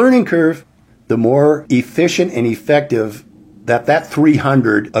there's a learning curve, the more efficient and effective that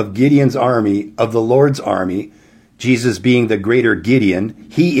 300 of Gideon's army, of the Lord's army, Jesus being the greater Gideon,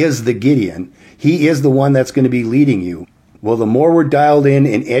 he is the Gideon. He is the one that's going to be leading you. Well, the more we're dialed in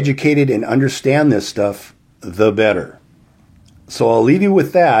and educated and understand this stuff, the better. So I'll leave you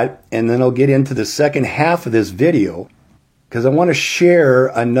with that, and then I'll get into the second half of this video, because I want to share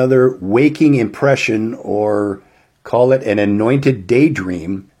another waking impression, or call it an anointed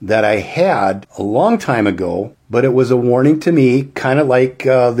daydream, that I had a long time ago, but it was a warning to me, kind of like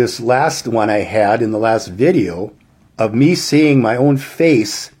this last one I had in the last video, of me seeing my own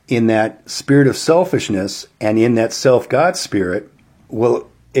face in that spirit of selfishness and in that self-God spirit, well,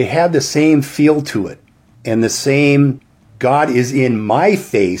 it had the same feel to it and the same God is in my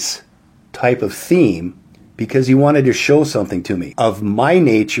face type of theme, because he wanted to show something to me of my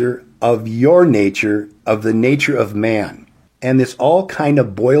nature, of your nature, of the nature of man. And this all kind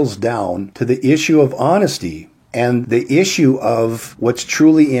of boils down to the issue of honesty and the issue of what's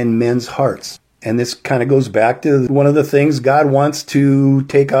truly in men's hearts. And this kind of goes back to one of the things God wants to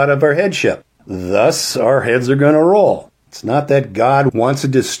take out of our headship. Thus, our heads are going to roll. It's not that God wants to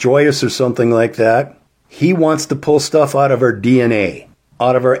destroy us or something like that. He wants to pull stuff out of our DNA,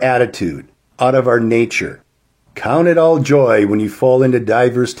 out of our attitude, out of our nature. Count it all joy when you fall into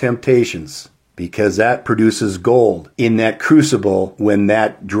diverse temptations, because that produces gold in that crucible when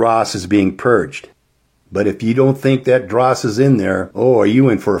that dross is being purged. But if you don't think that dross is in there, oh, are you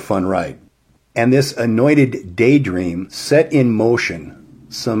in for a fun ride? And this anointed daydream set in motion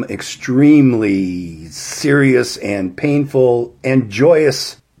some extremely serious and painful and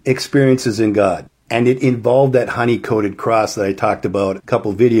joyous experiences in God. And it involved that honey-coated cross that I talked about a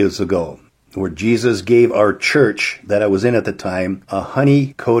couple videos ago, where Jesus gave our church that I was in at the time a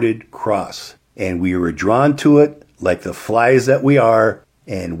honey-coated cross. And we were drawn to it like the flies that we are,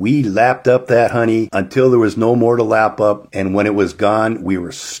 and we lapped up that honey until there was no more to lap up, and when it was gone, we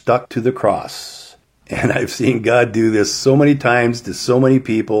were stuck to the cross. And I've seen God do this so many times to so many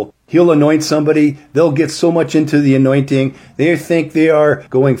people. He'll anoint somebody, they'll get so much into the anointing, they think they are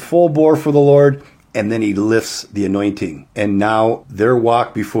going full bore for the Lord, and then he lifts the anointing. And now their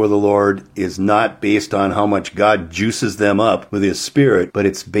walk before the Lord is not based on how much God juices them up with his spirit, but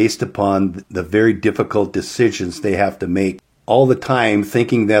it's based upon the very difficult decisions they have to make all the time,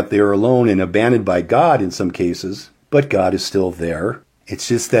 thinking that they're alone and abandoned by God in some cases, but God is still there. It's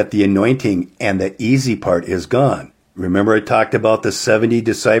just that the anointing and the easy part is gone. Remember I talked about the 70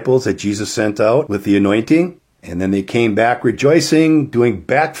 disciples that Jesus sent out with the anointing? And then they came back rejoicing, doing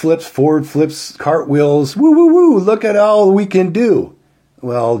backflips, forward flips, cartwheels. Woo, woo, woo, look at all we can do.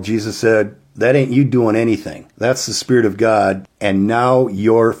 Well, Jesus said, that ain't you doing anything. That's the Spirit of God. And now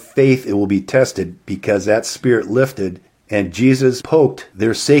your faith, it will be tested, because that Spirit lifted. And Jesus poked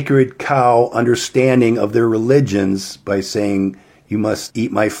their sacred cow understanding of their religions by saying, you must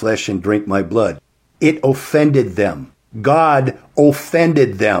eat my flesh and drink my blood. It offended them. God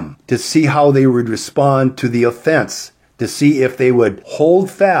offended them to see how they would respond to the offense, to see if they would hold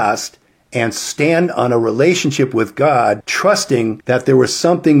fast and stand on a relationship with God, trusting that there was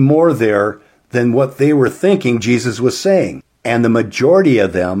something more there than what they were thinking Jesus was saying. And the majority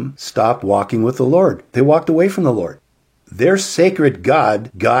of them stopped walking with the Lord. They walked away from the Lord. Their sacred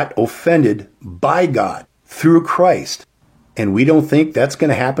God got offended by God through Christ. And we don't think that's going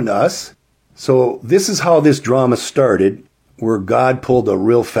to happen to us? So this is how this drama started, where God pulled a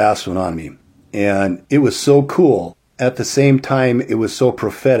real fast one on me. And it was so cool. At the same time, it was so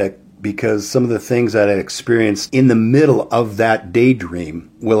prophetic, because some of the things that I experienced in the middle of that daydream,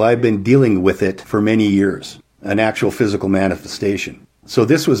 well, I've been dealing with it for many years, an actual physical manifestation. So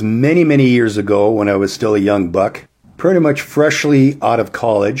this was many, many years ago when I was still a young buck, pretty much freshly out of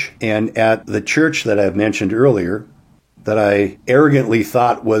college, and at the church that I've mentioned earlier, that I arrogantly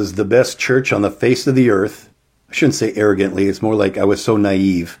thought was the best church on the face of the earth. I shouldn't say arrogantly, it's more like I was so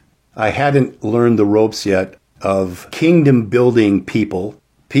naive. I hadn't learned the ropes yet of kingdom building people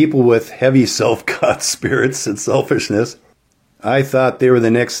with heavy self-God spirits and selfishness. I thought they were the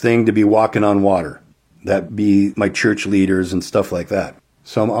next thing to be walking on water. That'd be my church leaders and stuff like that.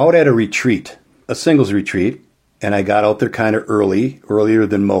 So I'm out at a retreat, a singles retreat, and I got out there kind of earlier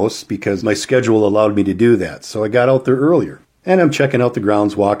than most, because my schedule allowed me to do that. So I got out there earlier. And I'm checking out the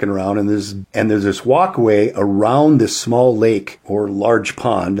grounds, walking around, and there's this walkway around this small lake or large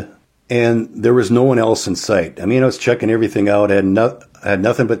pond, and there was no one else in sight. I mean, I was checking everything out, had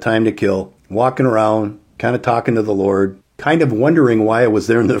nothing but time to kill, walking around, kind of talking to the Lord, kind of wondering why I was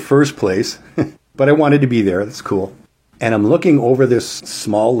there in the first place. But I wanted to be there. That's cool. And I'm looking over this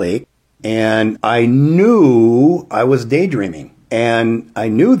small lake, and I knew I was daydreaming. And I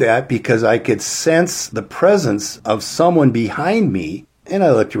knew that because I could sense the presence of someone behind me. And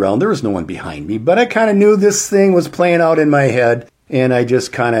I looked around. There was no one behind me. But I kind of knew this thing was playing out in my head. And I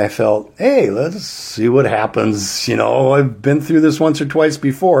just kind of felt, hey, let's see what happens. You know, I've been through this once or twice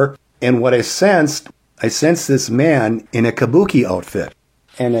before. And what I sensed this man in a kabuki outfit.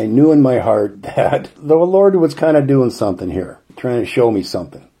 And I knew in my heart that the Lord was kind of doing something here, trying to show me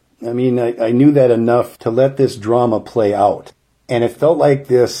something. I mean, I knew that enough to let this drama play out. And it felt like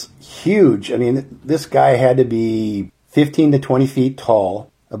this huge, I mean, this guy had to be 15 to 20 feet tall,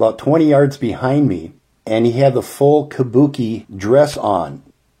 about 20 yards behind me, and he had the full kabuki dress on.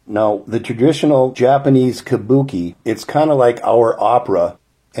 Now, the traditional Japanese kabuki, it's kind of like our opera,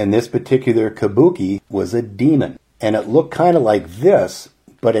 and this particular kabuki was a demon. And it looked kind of like this,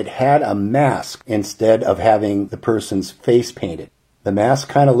 but it had a mask instead of having the person's face painted. The mask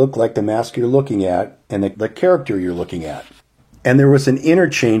kind of looked like the mask you're looking at and the character you're looking at. And there was an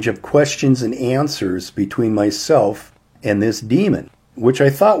interchange of questions and answers between myself and this demon, which I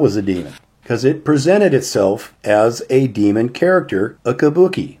thought was a demon, because it presented itself as a demon character, a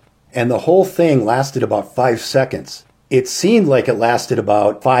kabuki. And the whole thing lasted about 5 seconds. It seemed like it lasted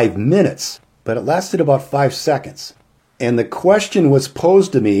about 5 minutes, but it lasted about 5 seconds. And the question was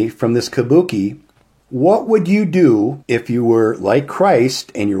posed to me from this kabuki, what would you do if you were like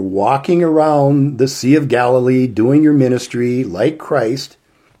Christ and you're walking around the Sea of Galilee doing your ministry like Christ?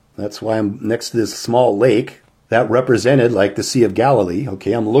 That's why I'm next to this small lake that represented like the Sea of Galilee.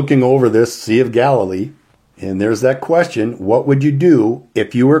 Okay, I'm looking over this Sea of Galilee. And there's that question, what would you do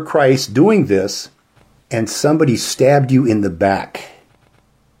if you were Christ doing this and somebody stabbed you in the back?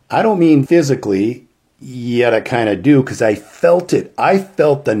 I don't mean physically, yet I kind of do, because I felt it. I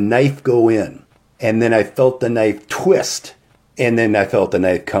felt the knife go in, and then I felt the knife twist, and then I felt the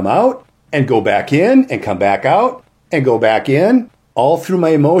knife come out and go back in and come back out and go back in, all through my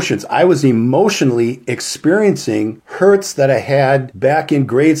emotions. I was emotionally experiencing hurts that I had back in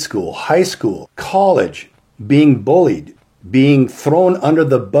grade school, high school, college, being bullied, being thrown under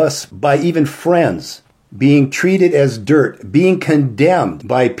the bus by even friends, being treated as dirt, being condemned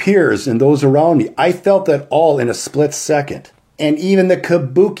by peers and those around me. I felt that all in a split second. And even the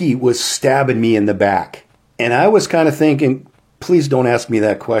kabuki was stabbing me in the back. And I was kind of thinking, please don't ask me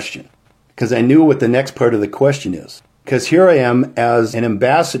that question, because I knew what the next part of the question is. Because here I am as an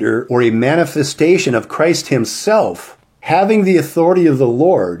ambassador or a manifestation of Christ himself, having the authority of the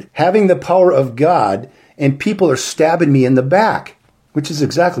Lord, having the power of God, and people are stabbing me in the back, which is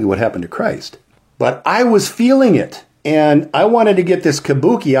exactly what happened to Christ. But I was feeling it, and I wanted to get this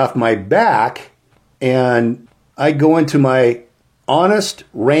kabuki off my back, and I go into my honest,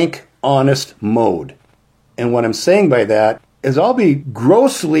 rank, honest mode. And what I'm saying by that is I'll be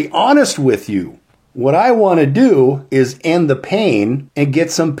grossly honest with you. What I want to do is end the pain and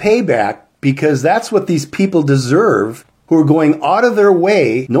get some payback, because that's what these people deserve, who are going out of their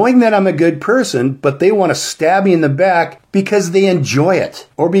way, knowing that I'm a good person, but they want to stab me in the back because they enjoy it,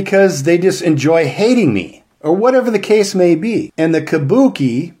 or because they just enjoy hating me, or whatever the case may be. And the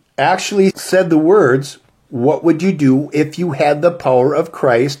kabuki actually said the words, what would you do if you had the power of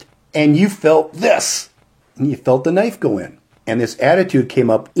Christ and you felt this? And you felt the knife go in. And this attitude came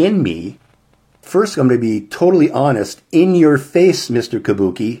up in me. First, I'm going to be totally honest, in your face, Mr.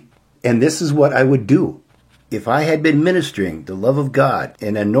 Kabuki, and this is what I would do. If I had been ministering the love of God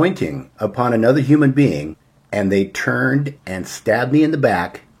and anointing upon another human being, and they turned and stabbed me in the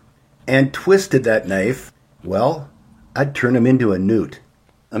back and twisted that knife, well, I'd turn them into a newt.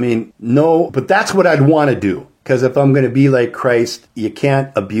 I mean, no, but that's what I'd want to do. Because if I'm going to be like Christ, you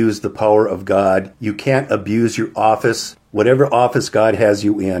can't abuse the power of God. You can't abuse your office, whatever office God has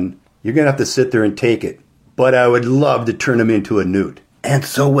you in. You're going to have to sit there and take it. But I would love to turn him into a newt. And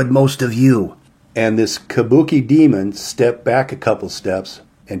so would most of you. And this kabuki demon stepped back a couple steps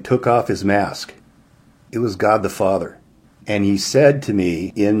and took off his mask. It was God the Father. And he said to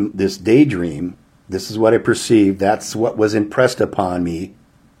me in this daydream, this is what I perceived, that's what was impressed upon me.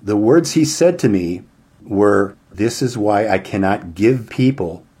 The words he said to me were, this is why I cannot give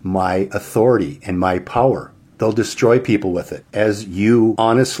people my authority and my power. They'll destroy people with it, as you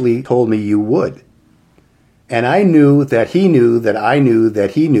honestly told me you would. And I knew that he knew that I knew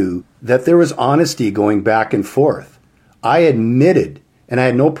that he knew that there was honesty going back and forth. I admitted, and I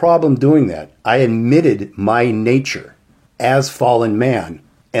had no problem doing that, I admitted my nature as fallen man.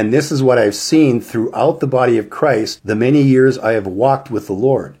 And this is what I've seen throughout the body of Christ, the many years I have walked with the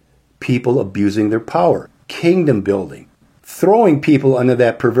Lord. People abusing their power, kingdom building, throwing people under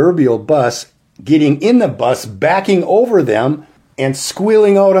that proverbial bus, getting in the bus, backing over them, and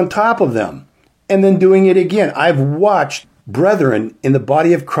squealing out on top of them. And then doing it again. I've watched brethren in the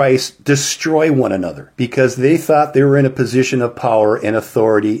body of Christ destroy one another because they thought they were in a position of power and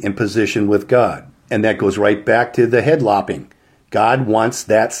authority and position with God. And that goes right back to the head lopping. God wants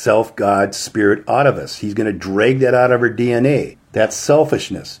that self-God spirit out of us. He's going to drag that out of our DNA. That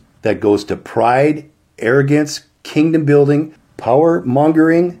selfishness that goes to pride, arrogance, kingdom building, power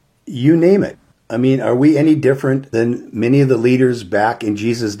mongering, you name it. I mean, are we any different than many of the leaders back in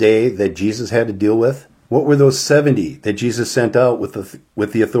Jesus' day that Jesus had to deal with? What were those 70 that Jesus sent out with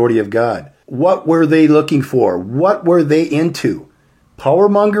the authority of God? What were they looking for? What were they into? Power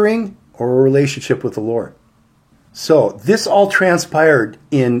mongering or a relationship with the Lord? So this all transpired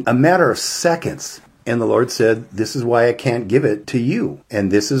in a matter of seconds. And the Lord said, this is why I can't give it to you.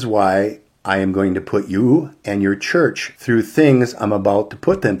 And this is why I am going to put you and your church through things I'm about to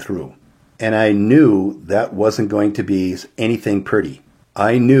put them through. And I knew that wasn't going to be anything pretty.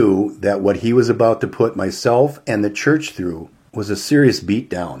 I knew that what he was about to put myself and the church through was a serious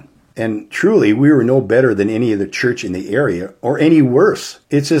beatdown. And truly, we were no better than any other church in the area, or any worse.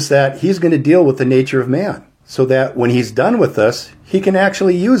 It's just that he's going to deal with the nature of man, so that when he's done with us, he can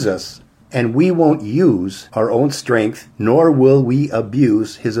actually use us. And we won't use our own strength, nor will we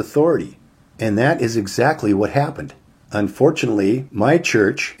abuse his authority. And that is exactly what happened. Unfortunately, my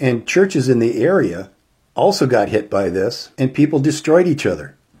church and churches in the area also got hit by this, and people destroyed each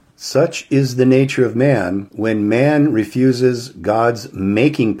other. Such is the nature of man when man refuses God's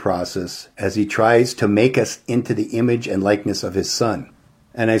making process as he tries to make us into the image and likeness of his Son.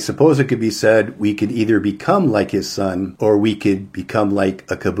 And I suppose it could be said we could either become like his Son or we could become like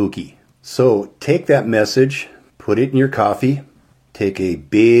a kabuki. So take that message, put it in your coffee, take a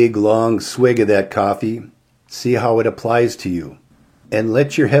big long swig of that coffee, see how it applies to you, and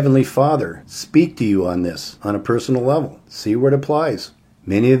let your Heavenly Father speak to you on this on a personal level. See where it applies.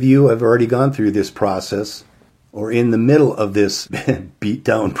 Many of you have already gone through this process or in the middle of this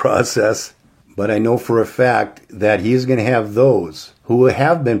beatdown process, but I know for a fact that he is going to have those who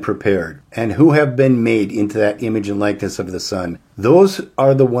have been prepared and who have been made into that image and likeness of the Son. Those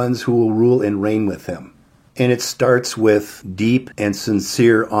are the ones who will rule and reign with him. And it starts with deep and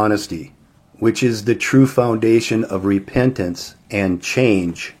sincere honesty, which is the true foundation of repentance and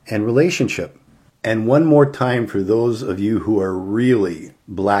change and relationship. And one more time for those of you who are really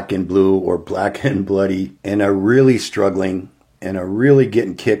black and blue or black and bloody and are really struggling and are really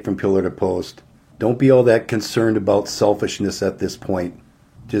getting kicked from pillar to post, don't be all that concerned about selfishness at this point.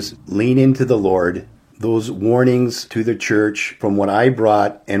 Just lean into the Lord. Those warnings to the church from what I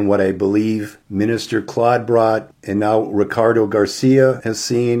brought and what I believe Minister Claude brought and now Ricardo Garcia has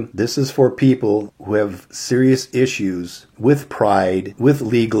seen, this is for people who have serious issues with pride, with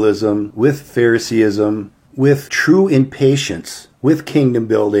legalism, with Phariseeism, with true impatience, with kingdom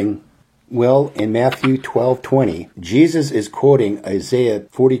building. Well, in Matthew 12:20, Jesus is quoting Isaiah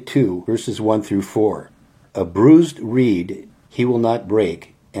 42, verses 1 through 4. A bruised reed he will not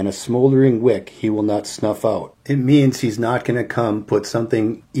break, and a smoldering wick he will not snuff out. It means he's not going to come put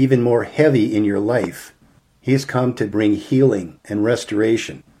something even more heavy in your life. He's come to bring healing and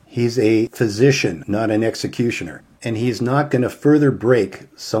restoration. He's a physician, not an executioner. And he's not going to further break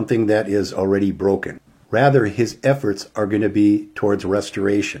something that is already broken. Rather, his efforts are going to be towards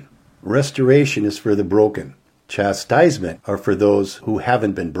restoration. Restoration is for the broken. Chastisement are for those who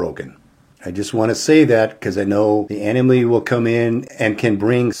haven't been broken. I just want to say that because I know the enemy will come in and can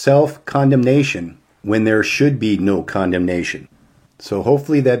bring self-condemnation when there should be no condemnation. So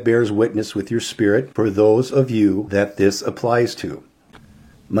hopefully that bears witness with your spirit for those of you that this applies to.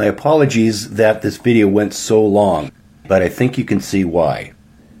 My apologies that this video went so long, but I think you can see why.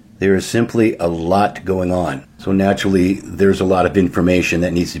 There is simply a lot going on. So naturally, there's a lot of information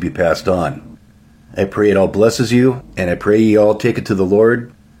that needs to be passed on. I pray it all blesses you, and I pray you all take it to the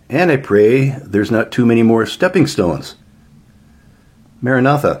Lord, and I pray there's not too many more stepping stones.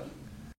 Maranatha.